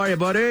Rather. How are you,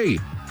 buddy?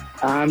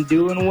 I'm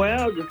doing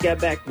well. Just got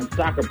back from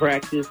soccer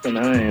practice, and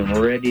I am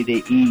ready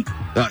to eat.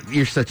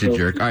 You're such a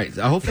jerk. All right.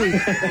 Hopefully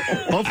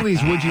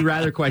these Would You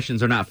Rather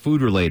questions are not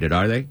food related,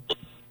 are they?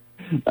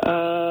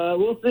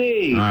 We'll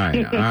see. All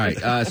right.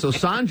 So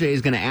Sanjay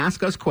is going to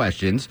ask us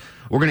questions.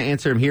 We're going to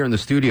answer them here in the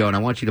studio, and I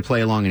want you to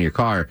play along in your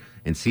car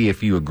and see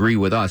if you agree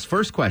with us.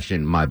 First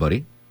question, my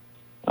buddy.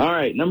 All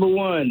right. Number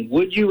one,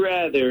 would you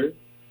rather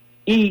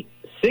eat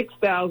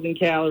 6,000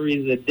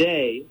 calories a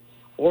day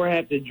or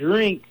have to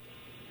drink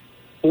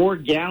 4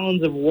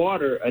 gallons of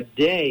water a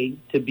day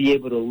to be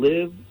able to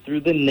live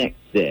through the next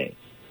day?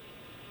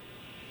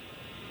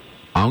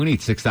 I'm going to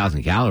eat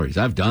 6,000 calories.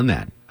 I've done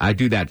that. I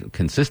do that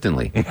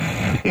consistently.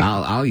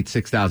 I'll eat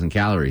 6,000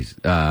 calories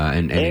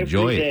and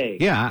enjoy day.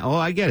 it. Yeah. Oh,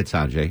 I get it,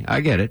 Sanjay.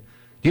 I get it.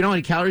 Do you know how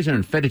many calories are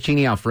in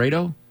fettuccine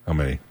Alfredo? How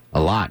many? A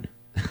lot.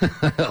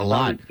 A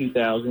lot.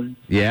 2,000.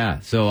 Yeah.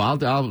 So I'll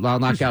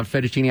knock out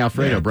fettuccine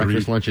Alfredo,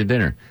 breakfast, lunch, and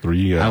dinner.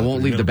 I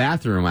won't leave the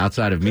bathroom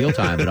outside of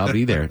mealtime, but I'll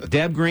be there.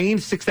 Deb Green,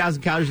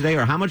 6,000 calories a day,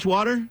 or how much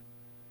water?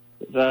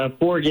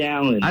 4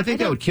 gallons. I think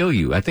that would kill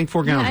you. I think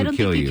 4 gallons would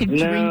kill you. I don't think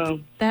you could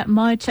drink that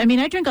much. I mean,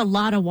 I drink a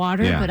lot of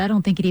water, but I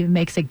don't think it even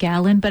makes a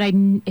gallon. But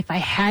if I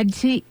had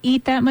to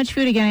eat that much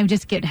food again, I would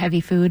just get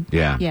heavy food.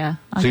 Yeah. Yeah.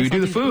 So you do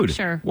the food?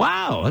 Sure.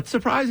 Wow, that's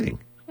surprising.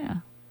 Yeah.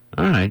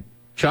 All right.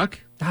 Chuck?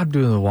 I'm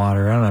doing the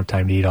water. I don't have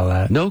time to eat all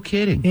that. No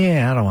kidding.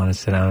 Yeah, I don't want to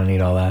sit down and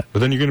eat all that. But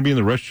then you're going to be in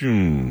the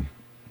restroom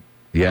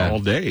all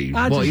day.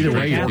 Well, either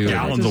way, you're doing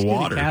gallons of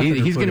water.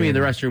 He's going to be in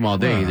the restroom all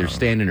day, either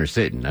standing or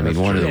sitting. I mean,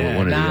 one or the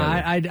other.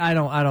 I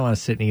don't want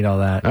to sit and eat all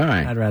that. All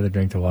right. I'd rather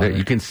drink the water.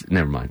 You can.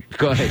 Never mind.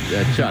 Go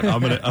ahead, Chuck.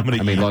 I'm gonna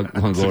eat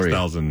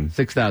Longoria.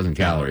 6,000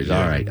 calories.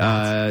 Yeah. All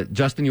right.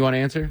 Justin, you want to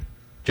answer?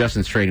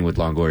 Justin's training with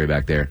Longoria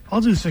back there. I'll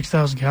do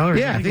 6,000 calories.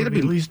 Yeah, I think it'd be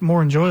at least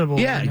more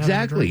enjoyable. Yeah,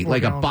 exactly.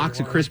 Like a box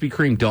of Krispy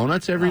Kreme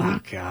donuts every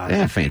week. God.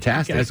 Yeah,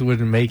 fantastic. You guys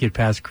wouldn't make it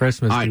past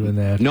Christmas doing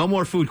that. No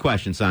more food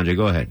questions, Sanjay.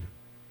 Go ahead.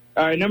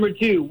 All right, number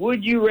 2,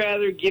 would you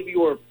rather give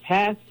your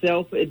past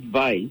self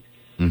advice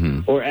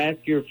or ask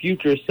your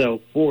future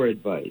self for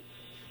advice?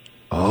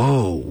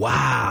 Oh,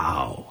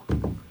 wow.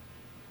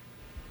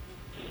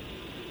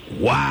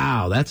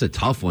 Wow, that's a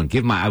tough one.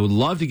 I would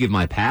love to give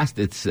my past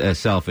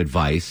self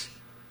advice.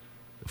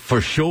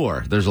 For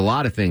sure. There's a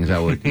lot of things I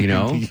would,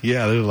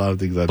 Yeah, there's a lot of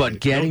things I But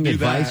getting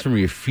advice from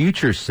your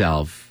future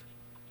self.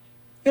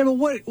 Yeah, but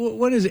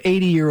what is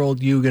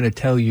 80-year-old you going to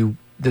tell you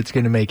that's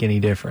going to make any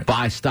difference?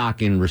 Buy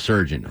stock in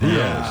Resurgent. Who knows?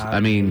 I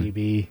mean,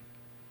 maybe.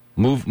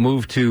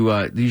 Move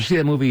to, did you see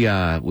that movie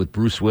with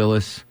Bruce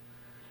Willis?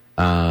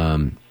 It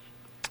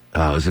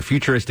was a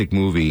futuristic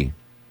movie.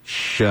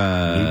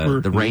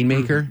 The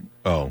Rainmaker?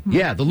 Oh.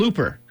 Yeah, The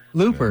Looper.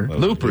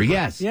 Looper,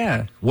 yes.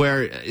 Yeah.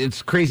 Where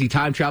it's crazy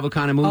time travel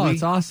kind of movie. Oh,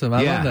 it's awesome.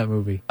 I love that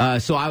movie.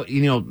 So,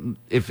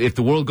 if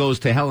the world goes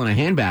to hell in a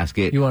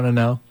handbasket. You want to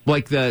know?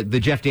 Like the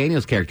Jeff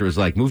Daniels character was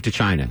like, move to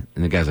China.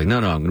 And the guy's like,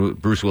 no,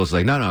 Bruce Willis is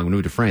like, no, I'm going to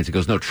move to France. He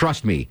goes, no,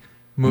 trust me.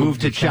 Move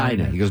to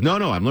China. He goes, no,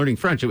 I'm learning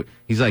French.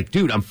 He's like,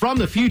 dude, I'm from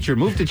the future.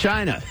 Move to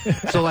China.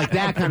 So like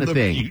that kind of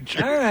thing.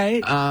 Future. All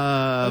right.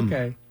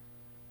 Okay.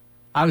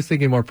 I was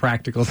thinking more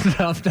practical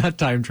stuff, not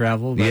time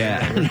travel. But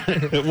yeah.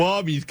 Well,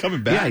 I mean, he's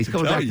coming back. Yeah, he's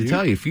coming back to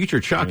tell you.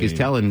 Future Chuck is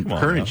telling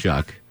current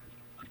Chuck.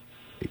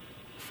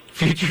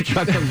 Future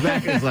Chuck comes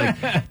back and is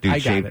like,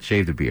 dude,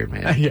 shave the beard,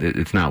 man.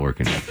 It's not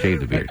working.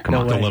 Shave the beard. Come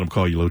on. Don't let him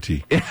call you low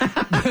T.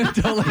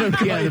 Don't let him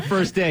call you the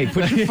first day.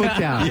 Put your foot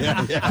down.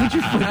 Put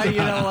your foot down. You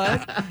know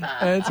what?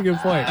 That's a good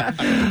point.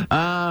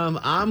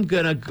 I'm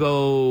going to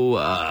go,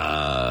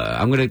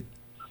 I'm going to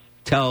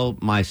tell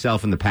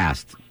myself in the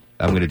past.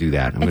 I'm going to do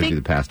that. I'm going to do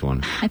the past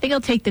one. I think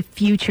I'll take the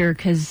future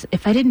because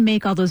if I didn't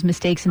make all those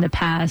mistakes in the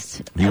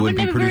past, you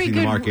wouldn't be producing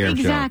the Mark Arum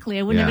Show. Exactly.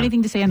 I wouldn't have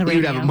anything to say on the radio.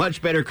 You'd have a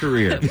much better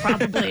career.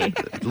 Probably.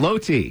 Low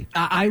T.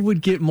 I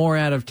would get more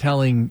out of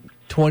telling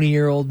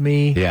 20-year-old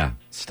me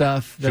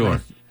stuff.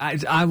 Sure.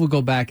 I will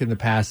go back in the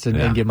past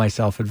and give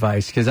myself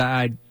advice because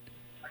I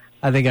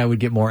think I would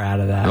get more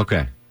out of that.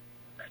 Okay.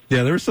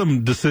 Yeah, there were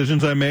some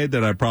decisions I made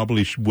that I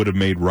probably would have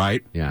made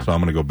right. Yeah. So I'm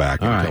going to go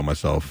back and tell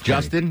myself.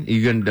 Justin, are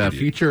you going to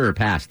future or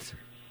past?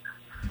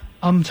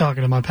 I'm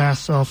talking to my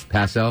past self.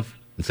 Past self?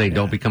 And say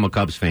don't become a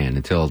Cubs fan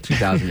until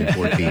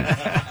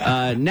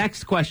 2014.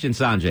 Next question,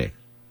 Sanjay.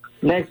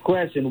 Next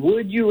question.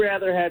 Would you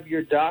rather have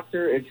your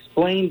doctor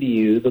explain to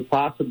you the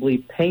possibly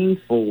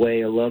painful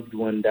way a loved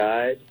one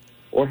died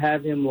or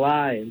have him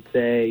lie and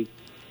say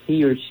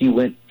he or she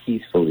went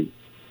peacefully?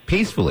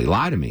 Peacefully,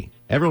 lie to me.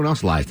 Everyone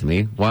else lies to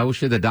me. Why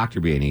should the doctor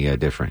be any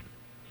different?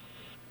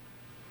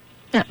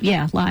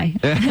 Yeah, lie.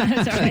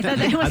 Sorry,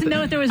 I wasn't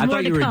know if there was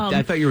more to come.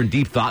 I thought you were in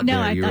deep thought no,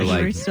 there. I thought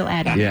you were still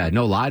adding. Yeah,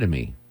 no, lie to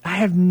me. I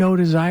have no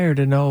desire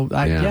to know.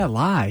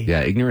 Lie.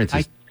 Yeah, ignorance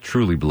is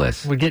truly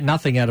bliss. We get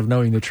nothing out of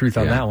knowing the truth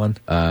on that one.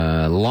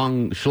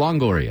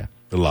 Shlongoria.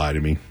 Lie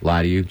to me.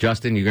 Lie to you.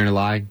 Justin, you're going to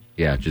lie?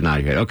 Yeah, just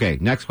nod your head. Okay,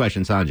 next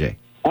question, Sanjay.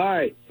 All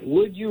right.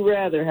 Would you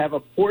rather have a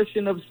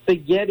portion of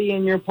spaghetti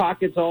in your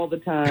pockets all the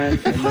time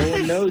and no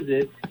one knows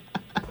it,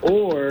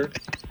 or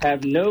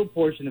have no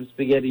portion of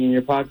spaghetti in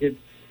your pockets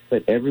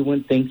but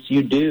everyone thinks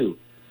you do?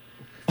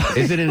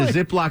 Is it in a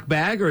Ziploc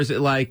bag, or is it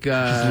like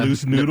just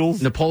loose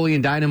noodles?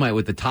 Napoleon Dynamite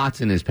with the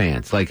tots in his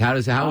pants? Like, how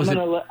is it?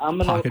 I'm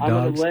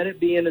gonna let it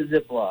be in a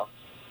Ziploc.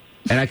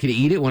 And I can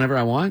eat it whenever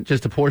I want?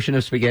 Just a portion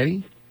of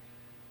spaghetti?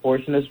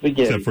 Portion of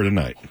spaghetti. Except for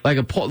tonight. Like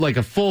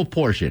a full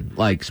portion,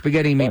 like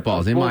spaghetti and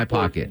meatballs in my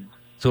pocket.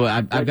 So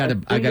I've got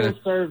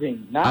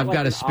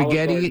a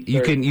spaghetti.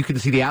 You can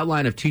see the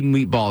outline of 2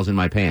 meatballs in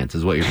my pants.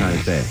 Is what you're trying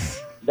to say?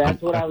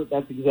 That's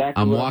exactly.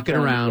 I'm walking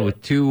around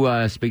with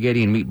 2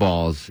 spaghetti and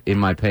meatballs in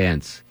my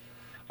pants,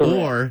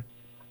 or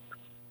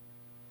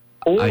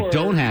I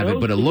don't have it,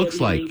 but it looks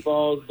like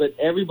meatballs. But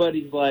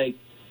everybody's like,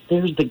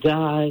 "There's the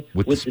guy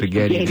with the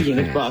spaghetti in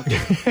his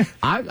pocket."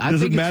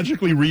 Does it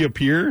magically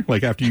reappear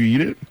like after you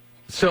eat it?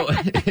 So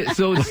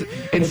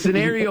in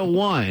scenario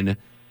 1,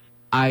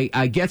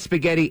 I get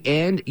spaghetti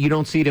and you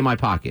don't see it in my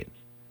pocket.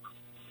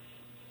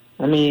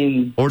 I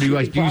mean, or do you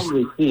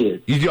probably see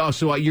it?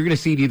 So you're going to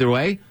see it either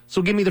way?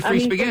 So give me the free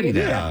spaghetti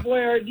then. Yeah,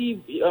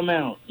 FYRD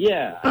amount.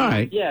 Yeah. All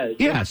right.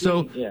 Yeah.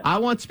 So I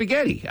want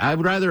spaghetti. I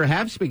would rather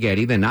have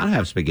spaghetti than not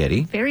have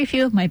spaghetti. Very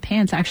few of my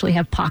pants actually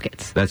have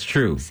pockets. That's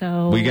true.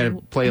 So we got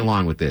to play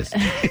along with this.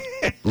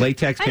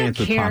 Latex pants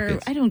with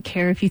pockets. I don't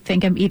care if you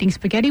think I'm eating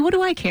spaghetti. What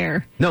do I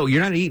care? No,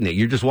 you're not eating it.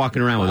 You're just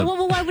walking around with it.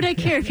 Well, why would I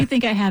care if you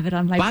think I have it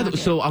on my pocket?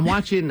 So I'm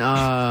watching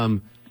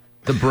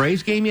the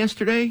Braves game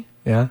yesterday.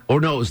 Yeah. Or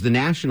no, it was the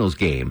Nationals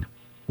game.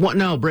 What?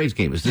 No, Braves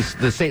game. It was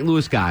the St.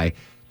 Louis guy.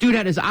 Dude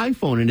had his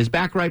iPhone in his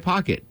back right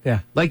pocket.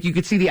 Yeah. Like you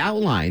could see the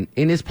outline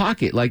in his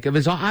pocket, like of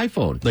his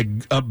iPhone.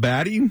 Like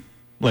batting?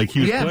 Like he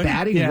was playing?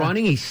 Batting,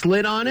 running. He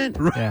slid on it.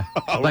 Yeah.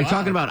 Like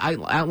talking about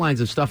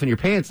outlines of stuff in your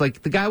pants.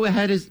 Like the guy who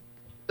had his...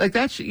 Like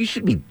that, you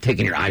should be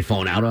taking your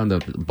iPhone out on the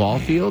ball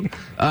field.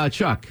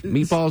 Chuck,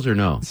 meatballs or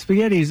no?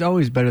 Spaghetti is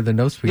always better than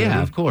no spaghetti.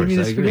 Yeah, of course. Give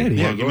me the spaghetti.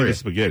 Yeah, give me the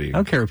spaghetti. I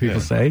don't care what people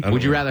say.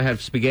 Would you rather have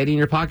spaghetti in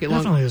your pocket?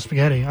 Definitely the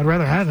spaghetti. I'd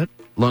rather have it.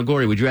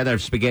 Longoria, would you rather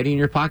have spaghetti in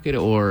your pocket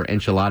or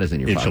enchiladas in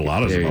your pocket?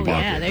 Enchiladas in my pocket.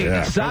 Yeah, there you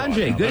go.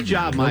 Sanjay, good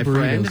job, my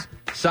friend.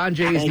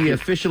 Sanjay is the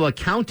official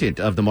accountant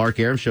of the Mark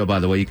Arum Show, by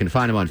the way. You can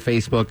find him on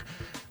Facebook,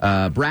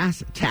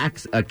 Brass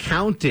Tax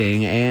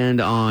Accounting,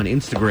 and on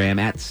Instagram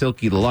at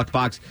Silky the Luck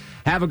Box.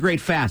 Have a great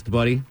fast,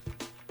 buddy.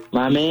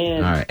 My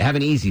man. All right. Have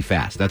an easy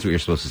fast. That's what you're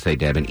supposed to say,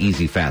 Deb. An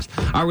easy fast.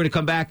 All right, we're going to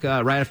come back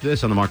right after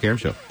this on the Mark Arum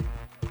Show.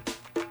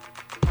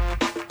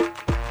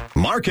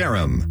 Mark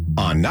Arum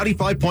on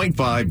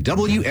 95.5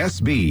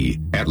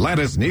 WSB,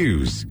 Atlanta's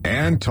News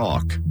and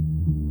Talk.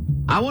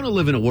 I want to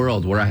live in a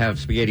world where I have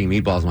spaghetti and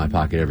meatballs in my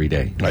pocket every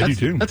day. I do,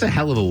 too. That's a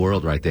hell of a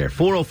world right there.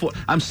 404.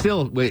 I'm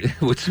still,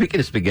 speaking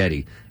of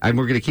spaghetti, we're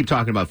going to keep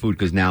talking about food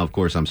because now, of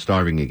course, I'm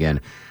starving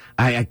again.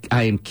 I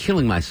am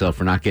killing myself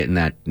for not getting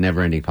that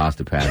never-ending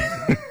pasta pass.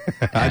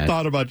 I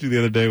thought about you the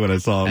other day when I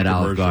saw at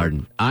Olive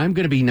Garden. I'm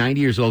going to be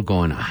 90 years old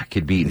going, I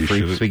could be eating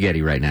free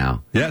spaghetti right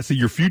now. Yeah, so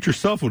your future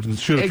self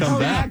should have come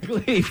back.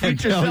 Exactly.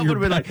 Future self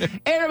would have been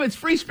like, Arum, it's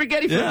free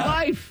spaghetti for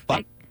life.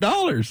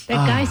 $5. That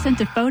guy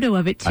sent a photo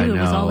of it, too. It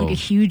was all like a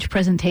huge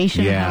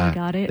presentation of how he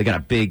got it. They got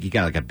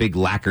a big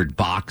lacquered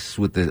box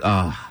with the,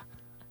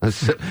 that's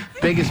the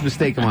biggest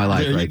mistake of my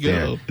life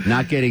there.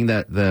 Not getting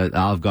the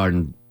Olive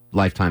Garden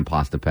lifetime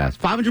pasta pass.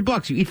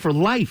 $500 you eat for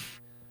life.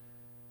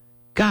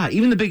 God,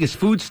 even the biggest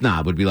food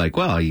snob would be like,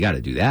 well, you got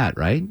to do that,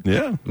 right?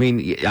 Yeah. I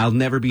mean, I'll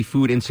never be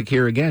food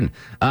insecure again.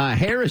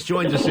 Harris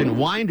joins us in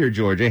Winder,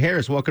 Georgia.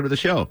 Harris, welcome to the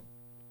show.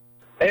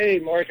 Hey,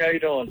 Mark, how you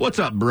doing? What's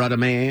up, brother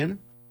man?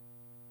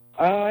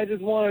 I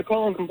just want to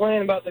call and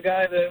complain about the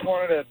guy that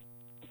wanted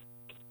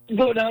to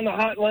go down the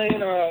hot lane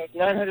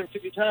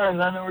 950 times.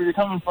 I know where you're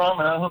coming from,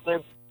 and I hope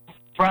they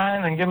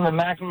fine and give him the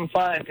maximum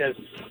fine, because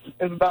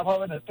it's about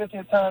probably the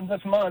 50th time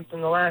this month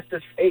in the last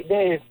 8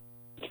 days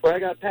where I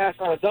got passed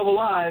on a double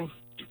line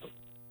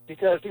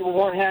because people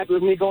weren't happy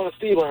with me going a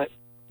speed limit.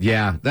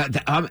 Yeah,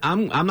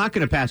 I'm not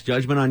going to pass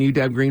judgment on you,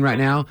 Deb Green, right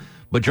now,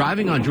 but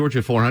driving on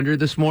Georgia 400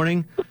 this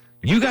morning,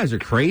 you guys are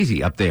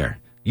crazy up there.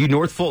 You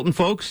North Fulton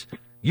folks,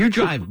 you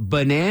drive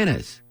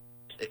bananas.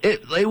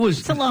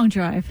 It's a long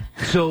drive.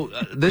 So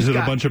is it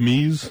a bunch of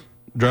me's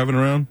driving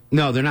around?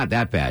 No, they're not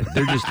that bad.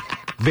 They're just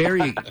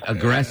very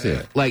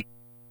aggressive, like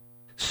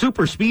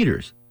super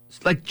speeders,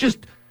 like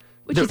just.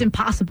 Which is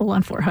impossible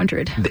on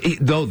 400.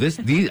 Though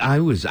I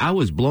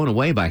was blown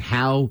away by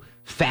how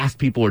fast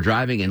people were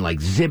driving and like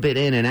zip it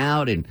in and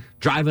out and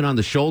driving on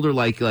the shoulder,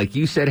 like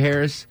you said,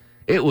 Harris.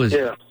 It was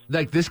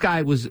like this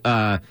guy was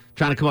trying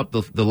to come up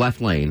the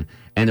left lane,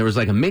 and there was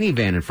like a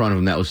minivan in front of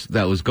him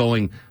that was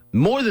going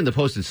more than the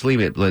posted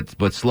speed limit,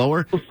 but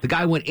slower. The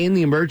guy went in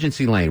the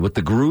emergency lane with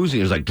the grooves. He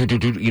was like,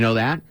 you know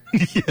that?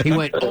 Yeah. He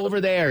went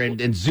over there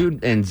and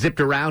zipped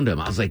around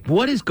him. I was like,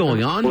 what is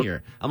going on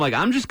here? I'm like,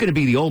 I'm just going to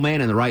be the old man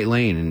in the right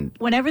lane. And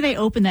whenever they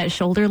open that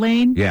shoulder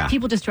lane,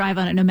 people just drive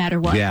on it no matter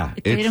what. Yeah,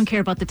 they don't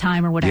care about the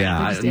time or whatever.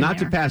 Yeah, not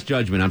to pass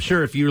judgment. I'm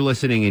sure if you're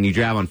listening and you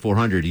drive on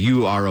 400,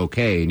 you are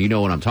okay, and you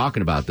know what I'm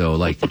talking about, though.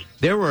 Like,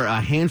 there were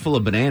a handful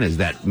of bananas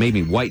that made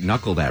me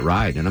white-knuckle that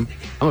ride, and I'm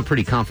a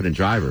pretty confident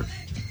driver.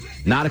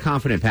 Not a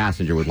confident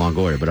passenger with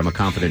Longoria, but I'm a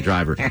confident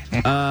driver.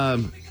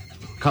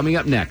 Coming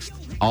up next,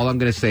 all I'm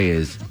going to say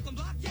is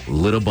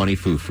Little Bunny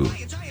Foo-Foo.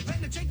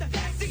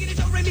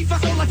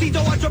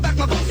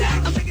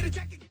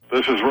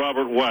 This is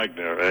Robert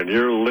Wagner, and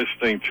you're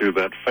listening to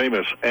that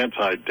famous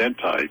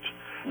anti-dentite,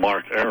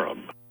 Mark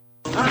Arum.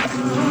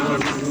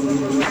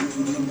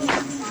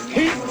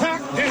 He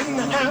packed in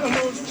the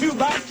animals 2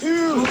 by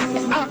 2,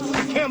 ox,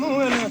 a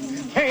camel, and a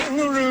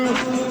kangaroo.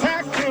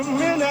 Packed him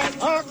in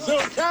that ark so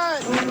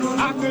tight,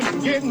 I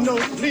couldn't get no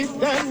sleep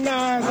that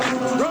night.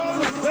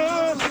 Rolling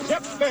Stones,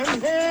 Shep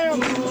and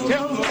Ham,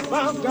 tell them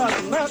about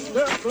God's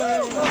master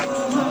plan.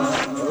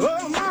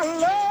 Oh, my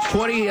Lord.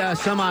 20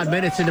 some odd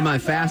minutes into my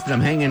fast, and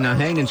I'm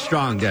hanging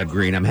strong, Deb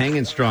Green. I'm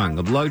hanging strong.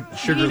 The blood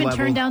sugar level. You even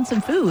turned down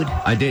some food.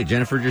 I did.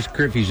 Jennifer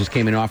Griffiths just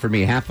came and offered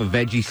me half a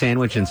veggie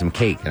sandwich and some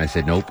cake, and I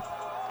said nope.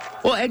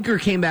 Well, Edgar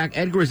came back.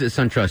 Edgar is at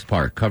SunTrust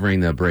Park covering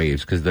the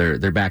Braves because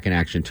they're back in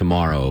action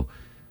tomorrow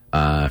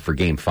for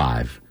Game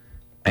 5.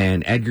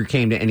 And Edgar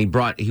came to, and he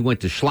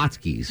went to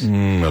Schlotzsky's.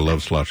 I love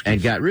Schlotzsky's.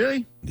 And got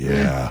really?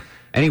 Yeah.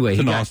 Anyway,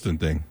 it's an Austin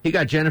thing. He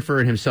got Jennifer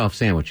and himself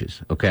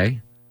sandwiches.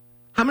 Okay.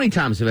 How many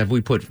times have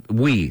we put,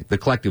 the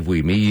collective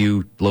we, me,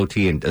 you, Low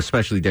T, and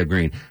especially Deb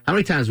Green, how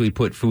many times have we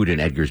put food in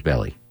Edgar's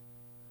belly?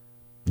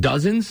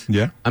 Dozens?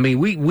 Yeah. I mean,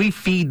 we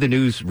feed the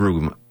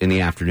newsroom in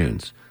the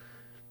afternoons.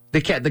 The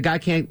guy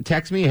can't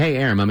text me, hey,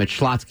 Aram, I'm at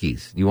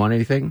Schlotzsky's. You want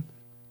anything?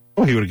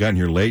 Oh, he would have gotten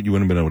here late. You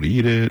wouldn't have been able to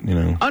eat it, you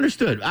know.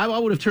 Understood. I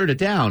would have turned it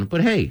down, but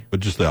hey.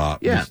 But just the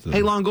opposite. Yeah.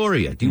 Hey,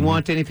 Longoria, do you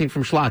want anything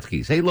from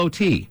Schlotzsky's? Hey, Low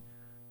T,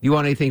 you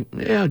want anything?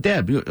 Yeah,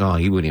 Deb. He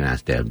wouldn't even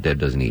ask Deb. Deb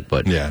doesn't eat,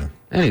 but. Yeah.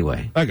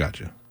 Anyway. I got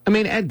you. I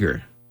mean,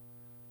 Edgar,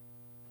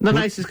 the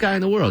nicest guy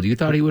in the world. You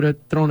thought he would have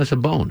thrown us a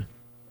bone.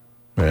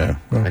 Yeah.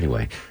 Well.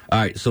 Anyway. All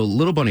right, so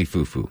Little Bunny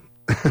Foo-Foo.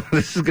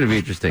 This is going to be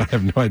interesting. I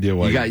have no idea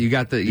why. You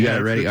got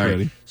it ready? All right.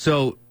 Ready.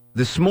 So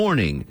this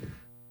morning,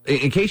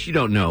 in case you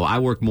don't know, I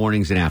work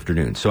mornings and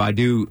afternoons. So I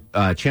do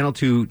Channel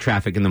 2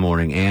 traffic in the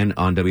morning and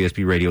on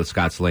WSB Radio at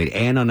Scott Slade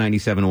and on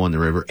 97.1 The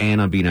River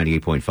and on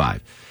B98.5.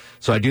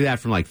 So I do that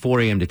from like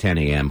 4 a.m. to 10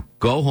 a.m.,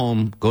 go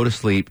home, go to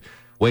sleep,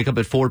 wake up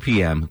at 4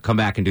 p.m., come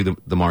back and do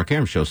the Mark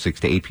Arum Show 6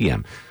 to 8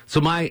 p.m. So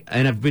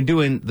and I've been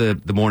doing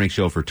the morning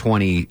show for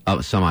 20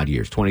 some odd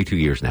years, 22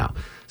 years now.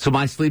 So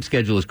my sleep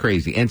schedule is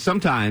crazy. And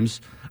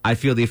sometimes I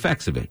feel the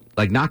effects of it.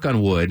 Like, knock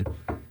on wood,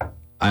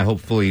 I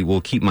hopefully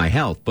will keep my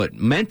health. But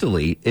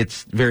mentally,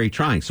 it's very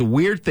trying. So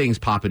weird things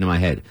pop into my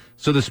head.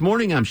 So this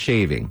morning I'm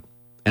shaving,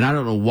 and I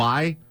don't know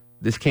why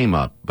this came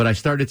up, but I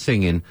started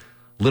singing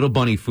Little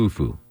Bunny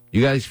Foo-Foo.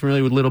 You guys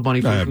familiar with Little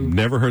Bunny Foo-Foo? I have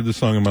never heard this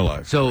song in my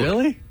life. So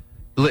really?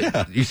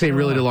 Yeah. You say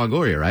really to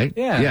Longoria, right?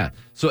 Yeah. Yeah.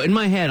 So in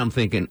my head, I'm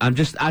thinking, I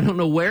don't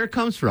know where it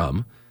comes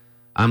from.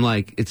 I'm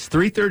like, it's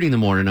 3:30 in the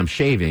morning, I'm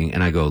shaving,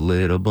 and I go,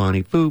 Little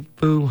Bunny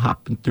Foo-Foo,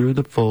 hopping through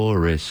the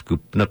forest,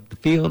 scooping up the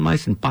field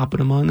mice and popping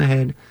them on the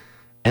head.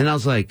 And I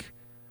was like,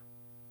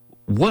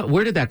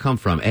 where did that come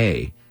from,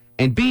 A?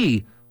 And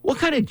B, what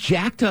kind of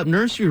jacked up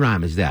nursery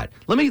rhyme is that?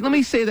 Let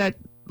me say that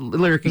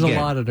lyric again. There's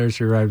a lot of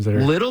nursery rhymes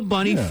there. Little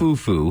Bunny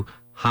Foo-Foo,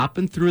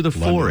 hopping through the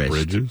forest.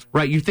 Bridges.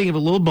 Right, you think of a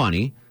little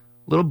bunny,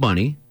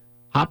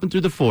 hopping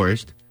through the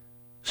forest,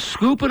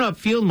 scooping up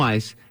field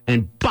mice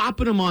and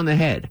bopping them on the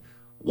head.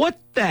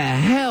 What the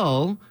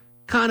hell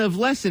kind of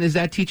lesson is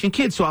that teaching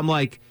kids? So I'm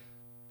like,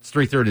 it's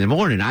 3:30 in the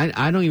morning.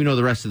 I don't even know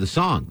the rest of the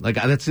song. Like,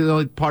 that's the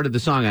only part of the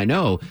song I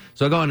know.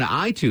 So I go into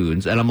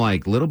iTunes, and I'm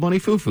like, Little Bunny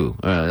Foo-Foo.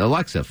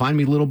 Alexa, find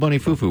me Little Bunny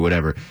Foo-Foo,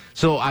 whatever.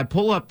 So I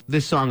pull up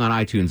this song on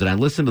iTunes, and I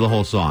listen to the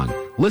whole song.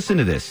 Listen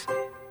to this.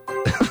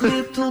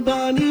 Little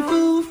bunny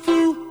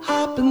foo-foo,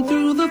 hopping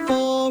through the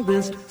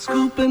forest,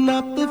 scooping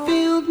up the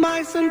field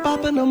mice and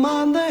popping them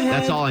on the head.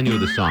 That's all I knew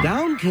of the song.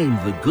 Down came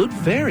the good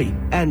fairy,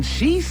 and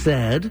she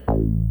said,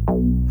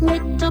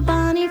 Little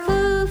bunny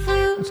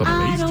foo-foo,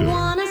 I don't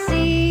want to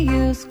see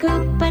you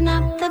scooping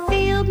up the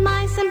field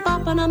mice and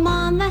popping them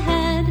on the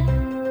head.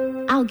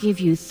 I'll give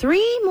you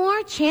 3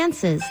 more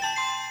chances,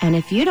 and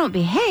if you don't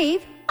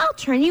behave, I'll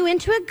turn you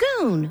into a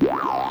goon.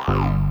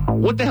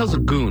 What the hell's a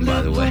goon,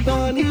 by the way?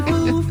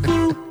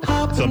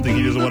 Something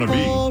he doesn't want to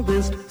be.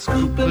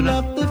 Scooping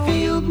up the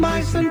field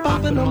mice and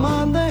popping them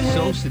on the head.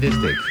 So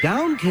sadistic.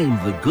 Down came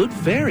the good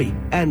fairy,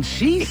 and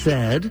she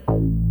said,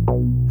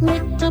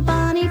 Little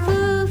bunny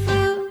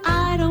foo-foo,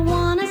 I don't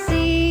want to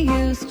see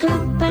you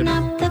scooping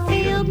up the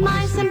field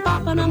mice and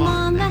popping them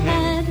on the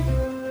head.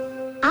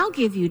 I'll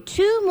give you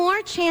 2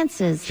 more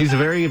chances. She's a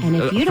very and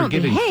if you don't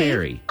forgiving behave,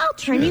 fairy. I'll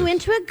turn you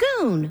into a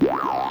goon.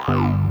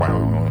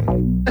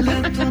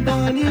 Little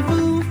bunny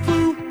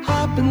foo-foo,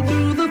 hopping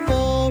through the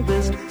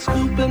forest,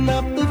 scooping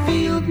up the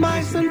field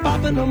mice and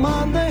popping them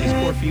on the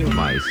head. Poor field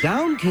mice.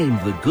 Down came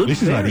the good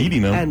This is not fairy,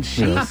 eating them. and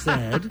she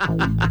said,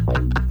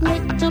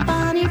 Little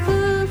bunny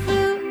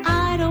foo-foo,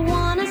 I don't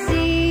want to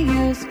see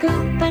you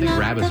scooping up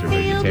rabbits the are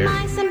field vegetarian.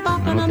 mice and I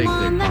popping don't them think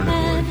on the they're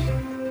head.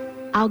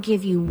 I'll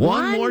give you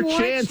one more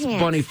chance,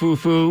 Bunny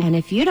Foo-Foo. And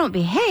if you don't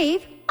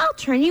behave, I'll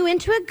turn you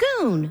into a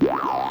goon.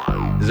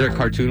 Is there a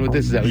cartoon with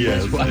this? Is that what you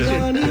guys watching?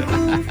 Bunny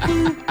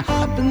foo-foo,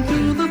 hopping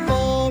through the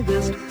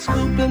forest,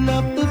 scooping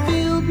up the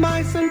field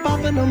mice and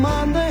popping them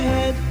on the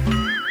head.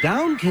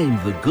 Down came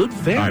the good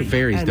fairy. All right,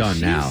 fairy's and done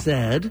she now.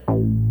 said,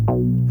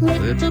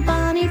 Little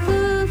bunny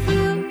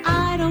foo-foo,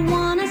 I don't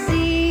want to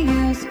see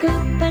you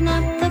scooping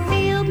up the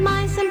field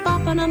mice and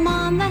popping them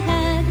on the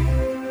head.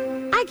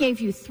 I gave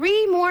you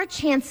 3 more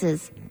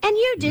chances, and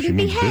you didn't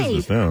means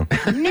behave. business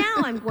now. Now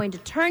I'm going to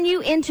turn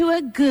you into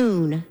a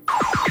goon.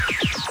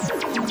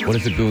 What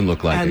does a goon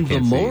look like? and I the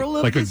can't see. moral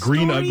of Like the a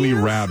green, story ugly is,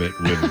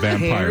 rabbit with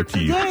vampire hair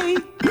teeth. today,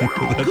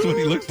 That's what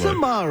he looks like.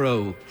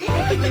 tomorrow.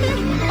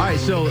 All right,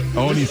 so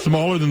Oh, and he's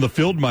smaller than the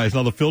field mice.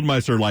 Now the field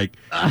mice are like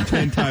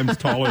 10 times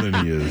taller than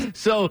he is.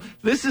 So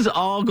this is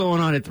all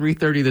going on at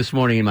 3:30 this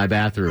morning in my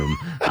bathroom.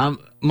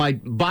 My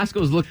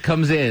Bosco's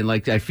comes in,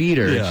 like I feed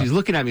her, and she's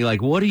looking at me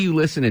like, "What are you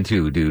listening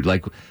to, dude?"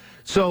 Like,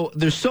 so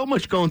there's so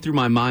much going through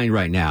my mind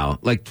right now.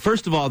 Like,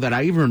 first of all, that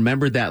I even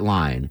remembered that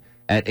line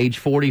at age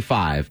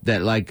 45.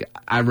 That like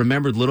I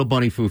remembered Little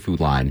Bunny Foo-Foo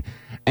line,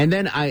 and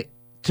then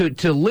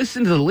to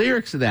listen to the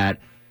lyrics of that.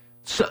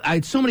 So I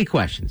had so many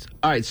questions.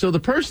 All right, so the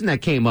person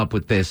that came up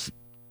with this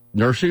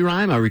nursery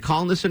rhyme, are we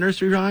calling this a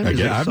nursery rhyme?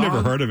 I've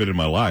never heard of it in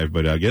my life,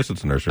 but I guess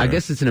it's a nursery I rhyme.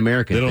 gush it's an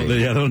American thing.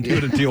 They don't do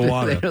it in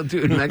Tijuana. They don't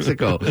do it in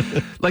Mexico.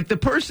 Like, the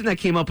person that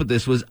came up with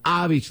this was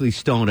obviously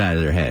stoned out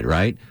of their head,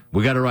 right?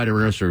 We got to write a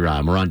nursery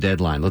rhyme. We're on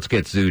deadline. Let's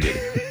get zooted.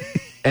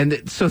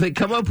 And so they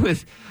come up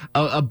with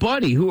a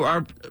bunny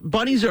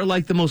bunnies are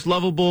like the most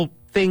lovable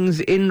things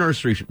in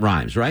nursery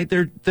rhymes, right?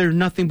 They're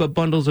nothing but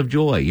bundles of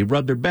joy. You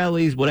rub their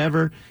bellies,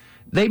 whatever.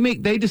 They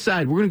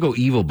decide we're going to go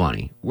evil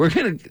bunny. We're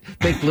going to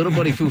make Little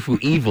Bunny Foo-Foo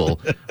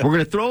evil. We're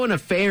going to throw in a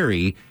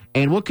fairy,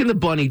 and what can the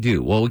bunny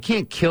do? Well, we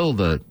can't kill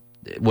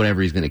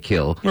whatever he's going to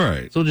kill.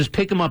 Right. So we'll just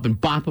pick him up and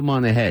bop him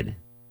on the head.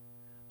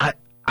 I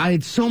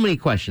had so many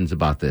questions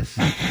about this.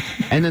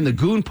 And then the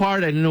goon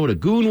part, I didn't know what a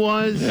goon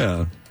was.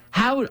 Yeah.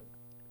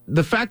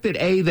 The fact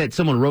that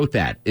someone wrote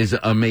that is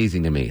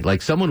amazing to me.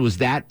 Like, someone was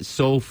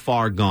so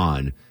far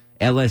gone.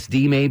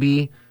 LSD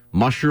maybe?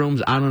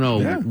 Mushrooms, I don't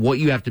know what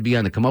you have to be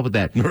on to come up with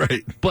that.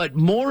 Right. But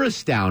more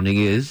astounding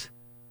is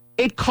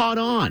it caught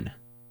on.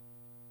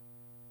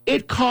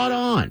 It caught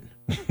on.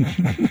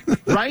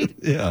 Right?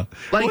 Yeah.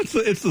 Like,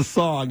 well, it's the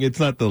song. It's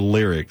not the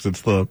lyrics.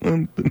 It's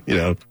the,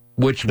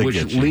 Which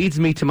leads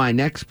me to my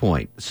next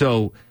point.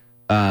 So,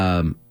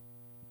 in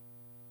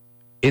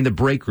the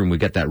break room, we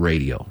got that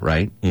radio,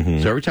 right?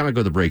 Mm-hmm. So every time I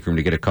go to the break room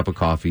to get a cup of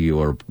coffee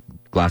or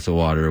glass of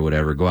water or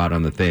whatever, go out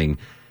on the thing,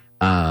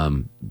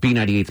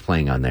 B98's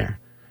playing on there.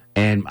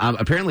 And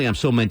apparently I'm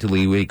so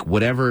mentally weak,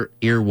 whatever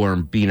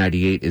earworm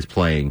B98 is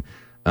playing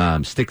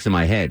sticks in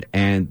my head.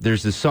 And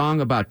there's this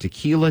song about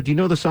tequila. Do you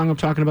know the song I'm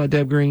talking about,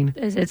 Deb Green?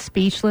 Is it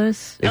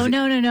Speechless? No.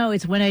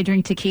 It's When I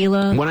Drink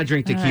Tequila. When I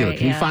Drink Tequila. Right,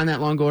 Can you find that,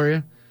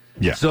 Longoria?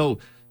 Yeah. So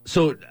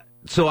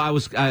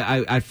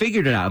I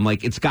figured it out. I'm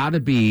like, it's got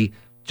to be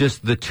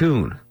just the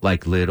tune,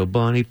 like Little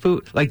Bunny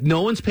Foo. Like,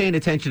 no one's paying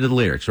attention to the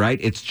lyrics, right?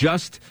 It's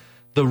just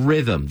the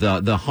rhythm,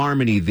 the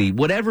harmony, the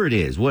whatever it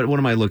is. What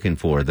am I looking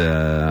for?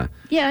 Yeah,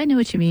 I know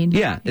what you mean.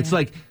 Yeah, it's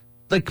like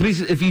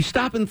if you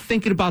stop and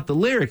thinking about the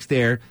lyrics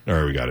there, all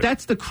right, we got it.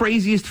 That's the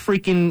craziest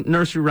freaking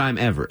nursery rhyme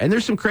ever. And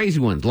there's some crazy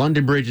ones.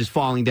 London Bridge is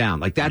falling down.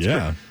 Like, that's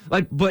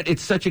but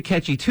it's such a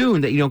catchy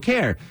tune that you don't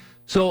care.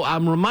 So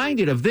I'm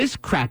reminded of this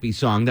crappy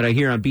song that I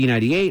hear on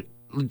B98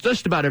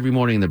 just about every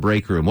morning in the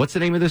break room. What's the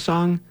name of this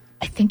song?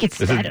 I think it's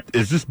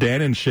Is this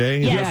Dan and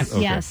Shay? Yes,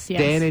 okay. yes.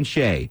 Dan and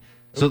Shay.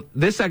 So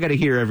this I got to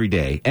hear every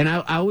day, and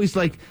I always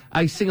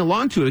I sing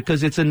along to it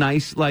because it's a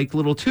nice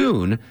little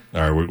tune.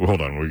 All right,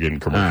 hold on, we're getting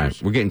commercials. All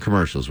right, we're getting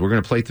commercials. We're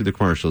going to play through the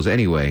commercials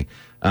anyway.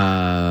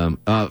 On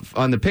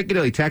the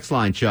Piccadilly text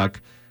line, Chuck,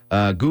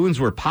 goons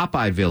were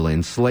Popeye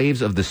villains,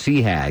 slaves of the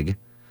Sea Hag.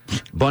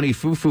 Bunny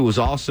Foo-Foo was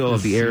also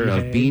of the era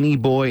of Beanie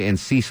Boy and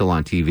Cecil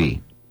on TV.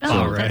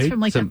 Oh, that's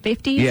from the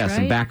 50s, Yeah, right?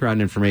 some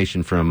background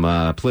information from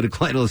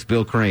political analyst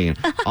Bill Crane,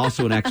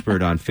 also an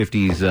expert on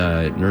 50s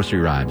nursery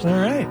rhymes. All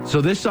right. So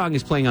this song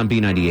is playing on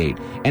B98,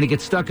 and it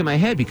gets stuck in my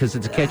head because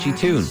it's a catchy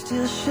tune.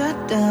 Still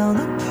shut down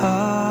the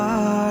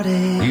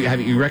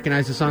party. You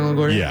recognize the song,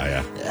 Longoria?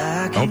 Yeah.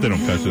 I hope they don't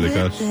cuss. Do they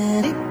cuss?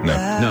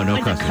 No. No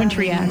like cuss. a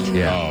country act.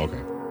 Yeah. Oh,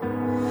 okay.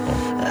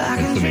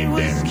 That's the name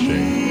Dan and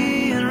Shay.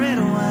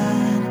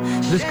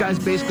 This guy's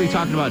basically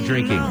talking about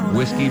drinking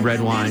whiskey,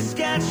 red wine,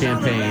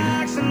 champagne.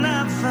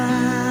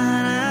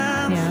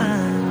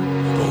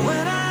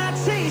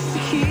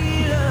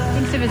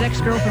 Thinks of his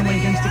ex-girlfriend when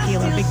he drinks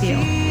tequila. Big deal.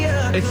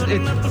 It's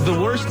the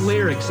worst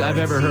lyrics I've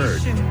ever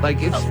heard. Like,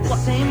 it's...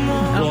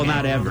 Well,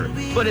 not ever.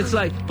 But it's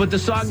like... But the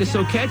song is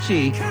so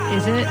catchy.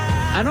 Is it?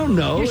 I don't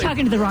know. You're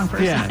talking to the wrong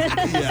person.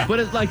 Yeah. But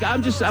it's like,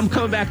 I'm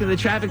coming back to the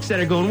traffic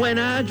center going, when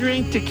I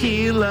drink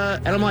tequila.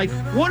 And I'm like,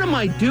 what am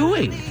I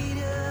doing?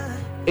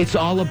 It's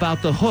all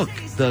about the hook.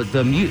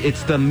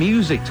 It's the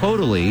music,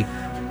 totally.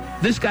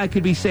 This guy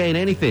could be saying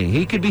anything.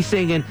 He could be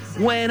singing,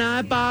 when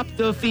I bop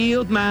the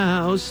field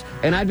mouse.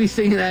 And I'd be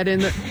singing that in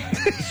the...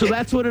 So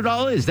that's what it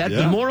all is.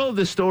 The moral of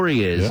the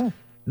story is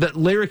that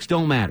lyrics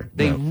don't matter.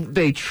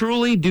 They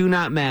truly do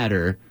not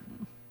matter.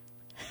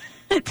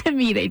 To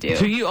me, they do.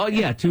 To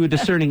you, to a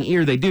discerning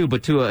ear, they do.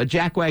 But to a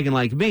jackwagon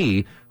like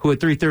me, who at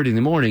 3:30 in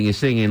the morning is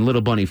singing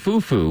Little Bunny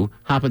Foo-Foo,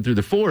 hopping through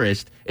the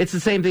forest, it's the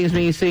same thing as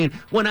me saying,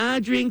 when I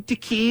drink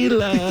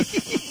tequila.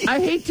 I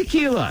hate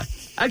tequila.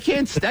 I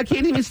can't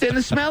even stand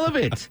the smell of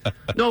it.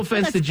 No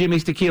offense to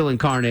Jimmy's Tequila and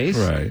Carnes.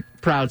 Right.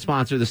 Proud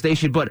sponsor of the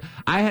station. But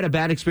I had a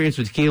bad experience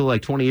with tequila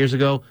like 20 years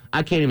ago.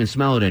 I can't even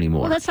smell it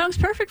anymore. Well, that song's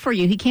perfect for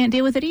you. He can't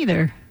deal with it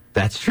either.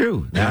 That's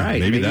true. Yeah, all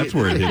right. Maybe that's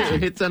where it hits you.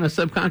 It hits on a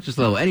subconscious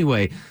level.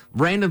 Anyway,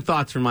 random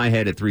thoughts from my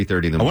head at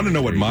 3:30 in the morning. I want to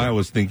know what Maya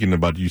was thinking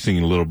about you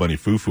singing Little Bunny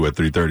Foo-Foo at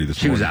 3:30 this morning.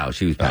 She was out.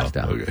 She was passed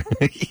out.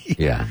 Okay.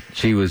 Yeah.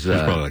 She was... She's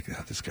probably like,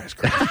 this guy's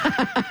crazy.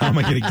 How am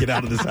I going to get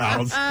out of this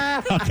house?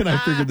 How can I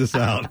figure this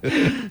out?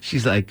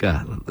 She's like,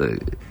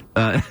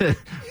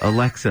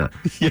 Alexa,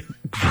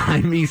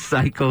 find me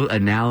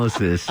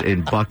psychoanalysis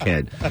in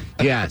Buckhead.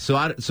 Yeah, so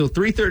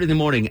 3:30 in the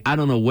morning, I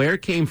don't know where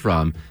it came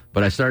from,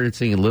 but I started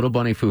singing Little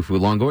Bunny Foo-Foo.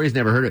 Longoria's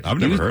never heard it. I've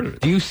never heard of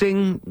it. Do you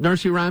sing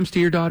nursery rhymes to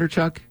your daughter,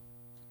 Chuck?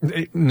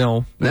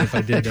 No. If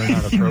I did, they're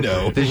not appropriate.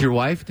 No. Does your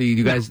wife? Do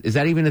you guys? Is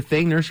that even a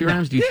thing? Nursery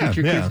rhymes? Do you teach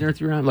your kids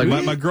nursery rhymes?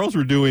 Like my girls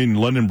were doing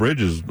London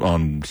Bridges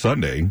on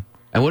Sunday.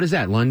 And what is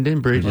that? London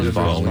Bridge is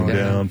falling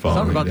down.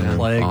 Something about the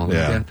plague.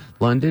 Down.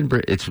 London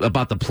Bridge. It's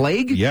about the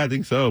plague? Yeah, I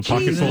think so.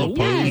 Pocket full of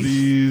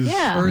posies.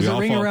 Yeah. Or is it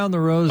Ring Around the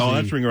Rosies? Oh,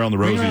 that's Ring Around the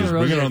Rosies.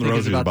 Ring Around the Rosies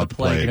is about the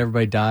plague. And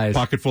everybody dies.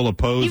 Pocket full of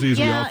posies.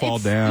 We all fall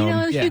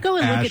down. If you go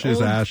and look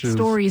at old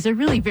stories, they're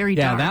really very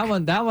dark. Yeah,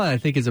 that one I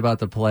think is about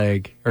the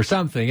plague or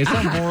something. It's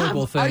some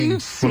horrible thing. Are you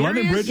serious?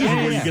 London Bridge is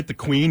where you get the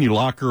queen, you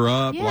lock her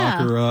up, lock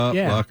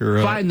her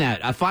up. Find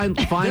that. Find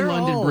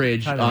London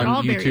Bridge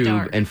on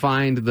YouTube and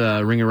find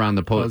the Ring Around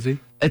the Posy.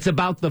 It's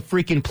about the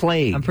freaking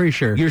plague. I'm pretty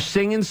sure. You're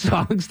singing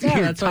songs to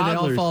your that's toddlers.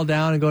 why they all fall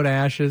down and go to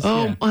ashes.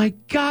 Oh, my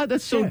God,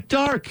 that's so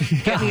dark.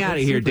 Get me out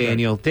of here,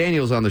 Daniel. Dark.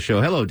 Daniel's on the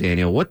show. Hello,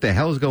 Daniel. What the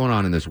hell is going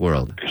on in this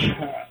world?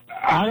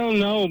 I don't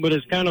know, but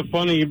it's kind of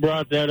funny you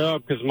brought that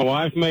up because my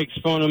wife makes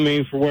fun of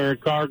me for wearing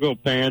cargo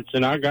pants,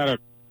 and I got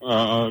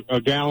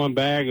a gallon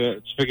bag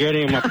of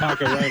spaghetti in my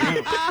pocket right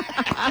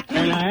now.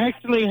 And I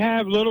actually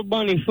have Little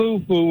Bunny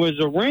Foo-Foo as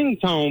a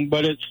ringtone,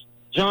 but it's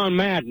John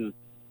Madden.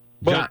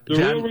 But the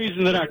real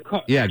reason that I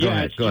caught... Yeah, go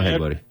ahead,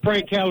 buddy.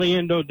 Frank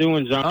Caliendo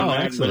doing John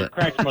Madden, excellent.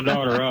 but it cracks my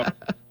daughter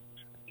up.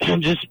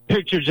 Just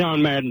picture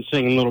John Madden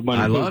singing Little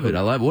Bunny Foo-Foo.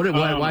 I love it.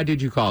 Why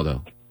did you call,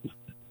 though?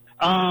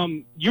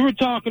 You were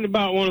talking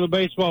about one of the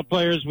baseball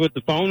players with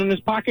the phone in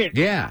his pocket.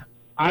 Yeah.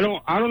 I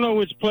don't know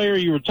which player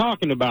you were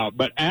talking about,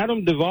 but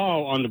Adam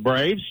Duvall on the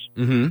Braves.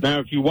 Mm-hmm. Now,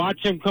 if you watch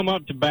him come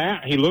up to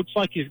bat, he looks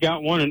like he's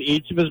got one in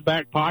each of his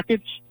back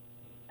pockets.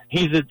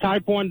 He's a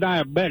type 1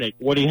 diabetic.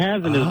 What he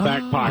has in his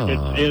back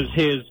pockets is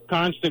his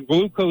constant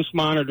glucose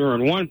monitor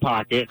in one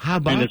pocket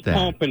and his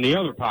pump in the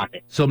other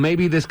pocket. So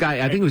maybe this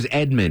guy, I think it was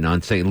Edmund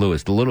on St.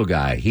 Louis, the little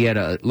guy, he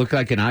had looked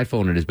like an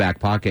iPhone in his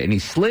back pocket, and he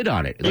slid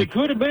on it. It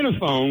could have been a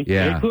phone.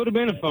 Yeah. It could have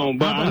been a phone.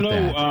 But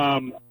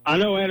I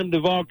know Adam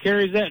Duvall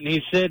carries that, and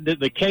he said that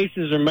the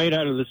cases are made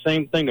out of the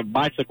same thing that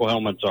bicycle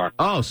helmets are.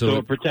 Oh, so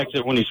it protects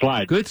it when he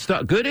slides. Good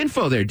stuff. Good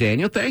info there,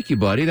 Daniel. Thank you,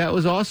 buddy. That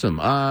was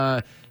awesome.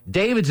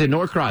 David's in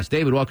Norcross.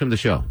 David, welcome to the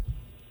show.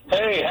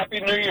 Hey, Happy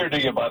New Year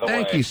to you, by the way.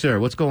 Thank you, sir.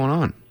 What's going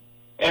on?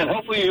 And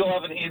hopefully you'll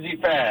have an easy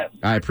fast.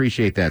 I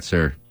appreciate that,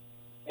 sir.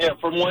 Yeah,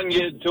 from one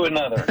yid to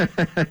another.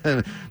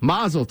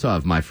 Mazel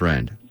tov, my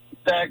friend.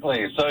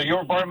 Exactly. So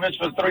your bar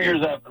mitzvah 3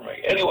 years after me.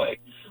 Anyway,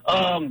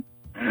 I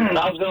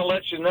was going to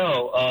let you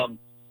know,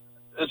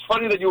 it's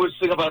funny that you would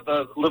sing about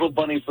the Little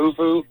Bunny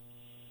Foo-Foo.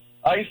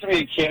 I used to be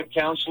a camp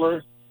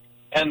counselor,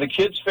 and the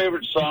kids'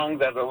 favorite song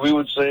that we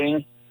would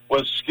sing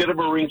was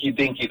Skidamarinky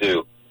Dinky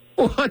Doo.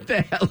 What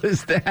the hell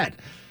is that?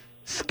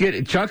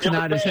 Chuck's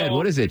nodding his head.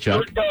 What is it,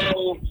 Chuck?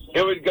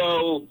 It would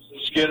go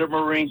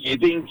Skidamarinky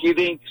Dinky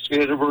Dink,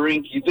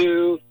 Skidamarinky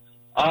Doo.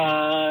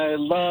 I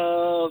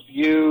love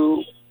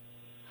you.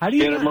 How do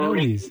you not know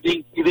these?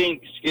 Dinky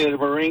Dink,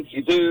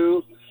 Skidamarinky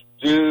Doo.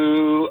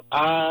 Do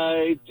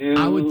I do?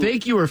 I would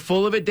think you were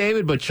full of it,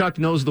 David, but Chuck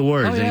knows the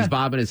words, and he's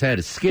bobbing his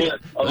head. Say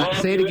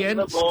it again.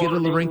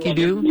 Skidamarinky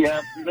Doo. In the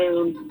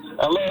afternoon.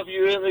 I love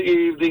you in the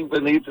evening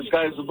beneath the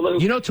skies of blue.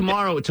 You know,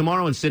 tomorrow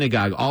in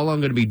synagogue, all I'm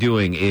going to be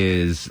doing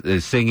is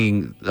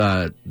singing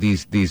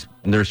these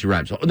nursery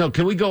rhymes. No,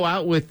 can we go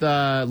out with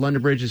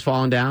London Bridge is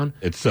Falling Down?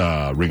 It's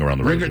Ring Around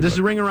the Rosie. This is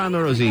Ring Around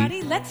the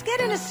Rosie. Let's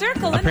get in a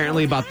circle.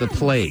 Apparently about the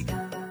plague.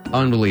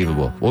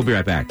 Unbelievable. We'll be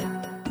right back.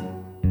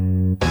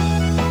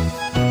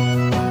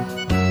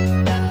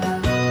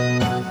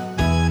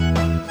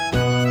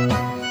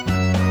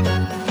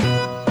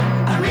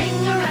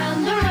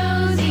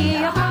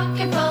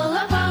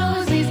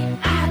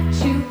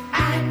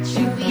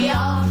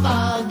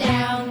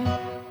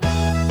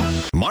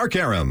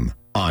 Mark Arum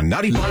on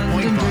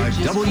 95.5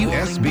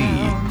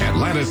 WSB,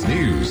 Atlanta's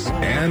News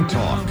and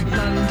Talk.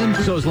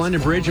 So is London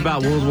Bridge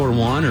about World War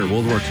I or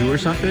World War II or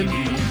something?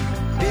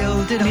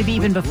 Maybe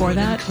even before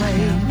that.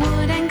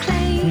 Wood and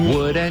clay.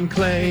 Wood and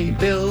clay,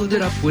 build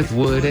it up with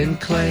wood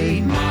and clay.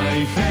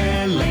 My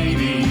fair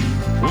lady,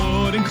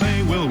 wood and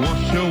clay will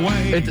wash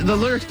away. The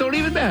lyrics don't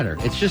even matter.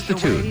 It's just the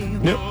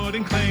tune. Wood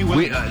and clay will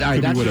All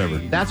right, that's whatever.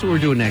 That's what we're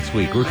doing next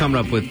week. We're coming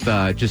up with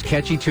just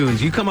catchy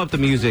tunes. You come up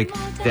with the music,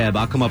 Deb.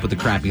 I'll come up with the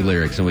crappy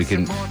lyrics, and we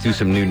can do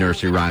some new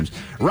nursery rhymes.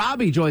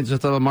 Robbie joins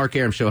us on the Mark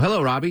Arum Show.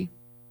 Hello, Robbie.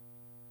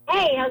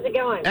 Hey, how's it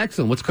going?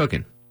 Excellent. What's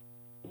cooking?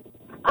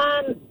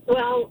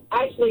 Well,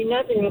 actually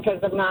nothing because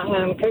I'm not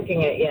home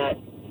cooking it yet.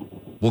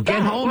 Well,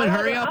 get home and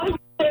hurry up.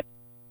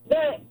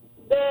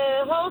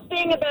 The whole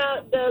thing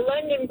about the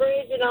London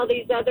Bridge and all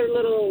these other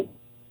little,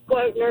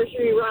 quote,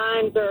 nursery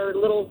rhymes or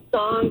little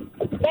songs,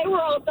 they were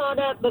all thought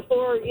up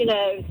before,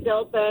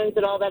 cell phones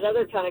and all that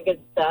other kind of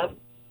good stuff.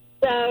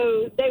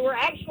 So they were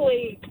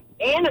actually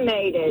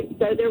animated.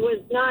 So it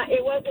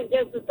wasn't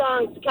just the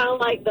songs, kind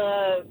of like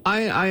the...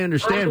 I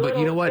understand, but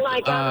you know what?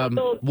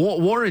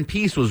 War and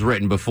Peace was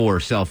written before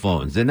cell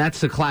phones, and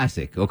that's a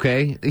classic,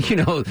 okay?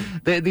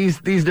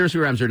 These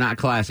nursery rhymes are not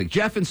classic.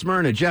 Jeff in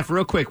Smyrna. Jeff,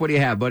 real quick, what do you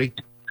have, buddy?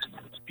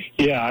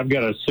 Yeah, I've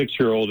got a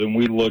 6-year-old, and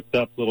we looked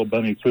up Little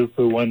Bunny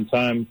Foo-Foo one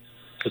time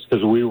just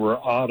because we were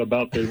odd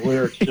about the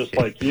lyrics, just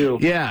like you.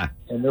 Yeah.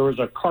 And there was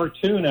a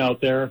cartoon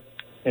out there,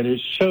 and it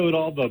showed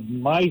all the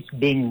mice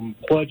being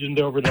bludgeoned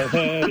over the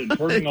head and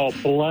turning all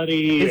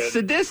bloody. It's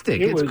sadistic.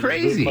 It's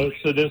crazy. It was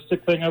the most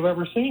sadistic thing I've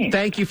ever seen.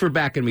 Thank you for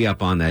backing me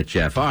up on that,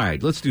 Jeff. All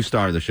right, let's do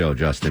star of the show,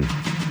 Justin.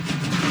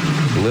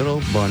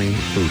 Little Bunny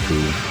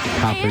Foo-Foo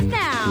hopping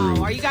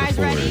through are you guys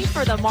the ready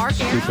for the Mark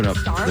Arum scooping up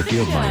Star the of the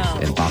field Show?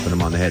 mice and popping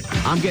them on the head.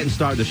 I'm getting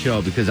star of the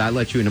show because I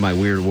let you into my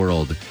weird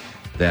world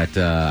that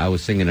I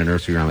was singing a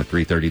nursery rhyme at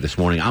 3:30 this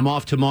morning. I'm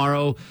off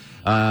tomorrow.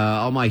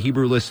 All my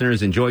Hebrew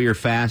listeners, enjoy your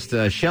fast.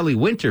 Shelley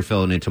Winter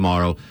filling in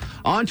tomorrow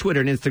on Twitter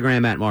and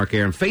Instagram at Mark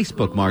Arum,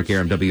 Facebook Mark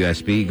Arum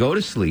WSB. Go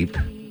to sleep,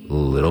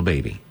 little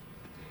baby.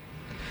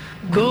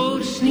 Go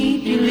to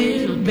sleep, you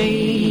little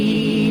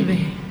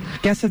baby.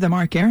 Guests of the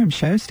Mark Arum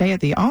Show stay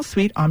at the All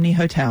Suite Omni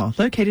Hotel,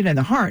 located in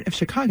the heart of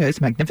Chicago's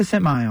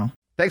Magnificent Mile.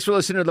 Thanks for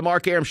listening to the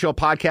Mark Arum Show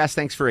podcast.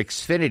 Thanks for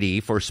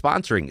Xfinity for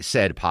sponsoring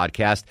said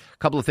podcast. A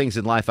couple of things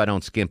in life I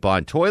don't skimp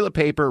on. Toilet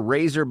paper,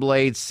 razor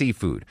blades,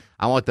 seafood.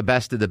 I want the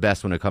best of the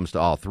best when it comes to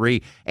all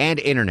three. And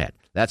internet.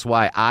 That's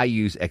why I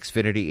use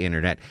Xfinity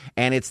Internet.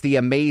 And it's the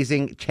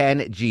amazing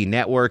 10G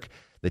network.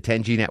 The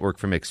 10G network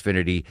from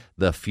Xfinity.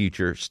 The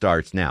future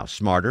starts now.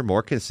 Smarter,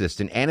 more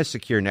consistent, and a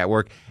secure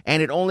network.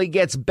 And it only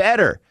gets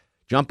better.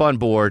 Jump on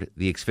board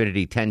the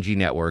Xfinity 10G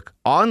network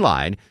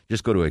online.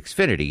 Just go to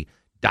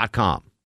Xfinity.com.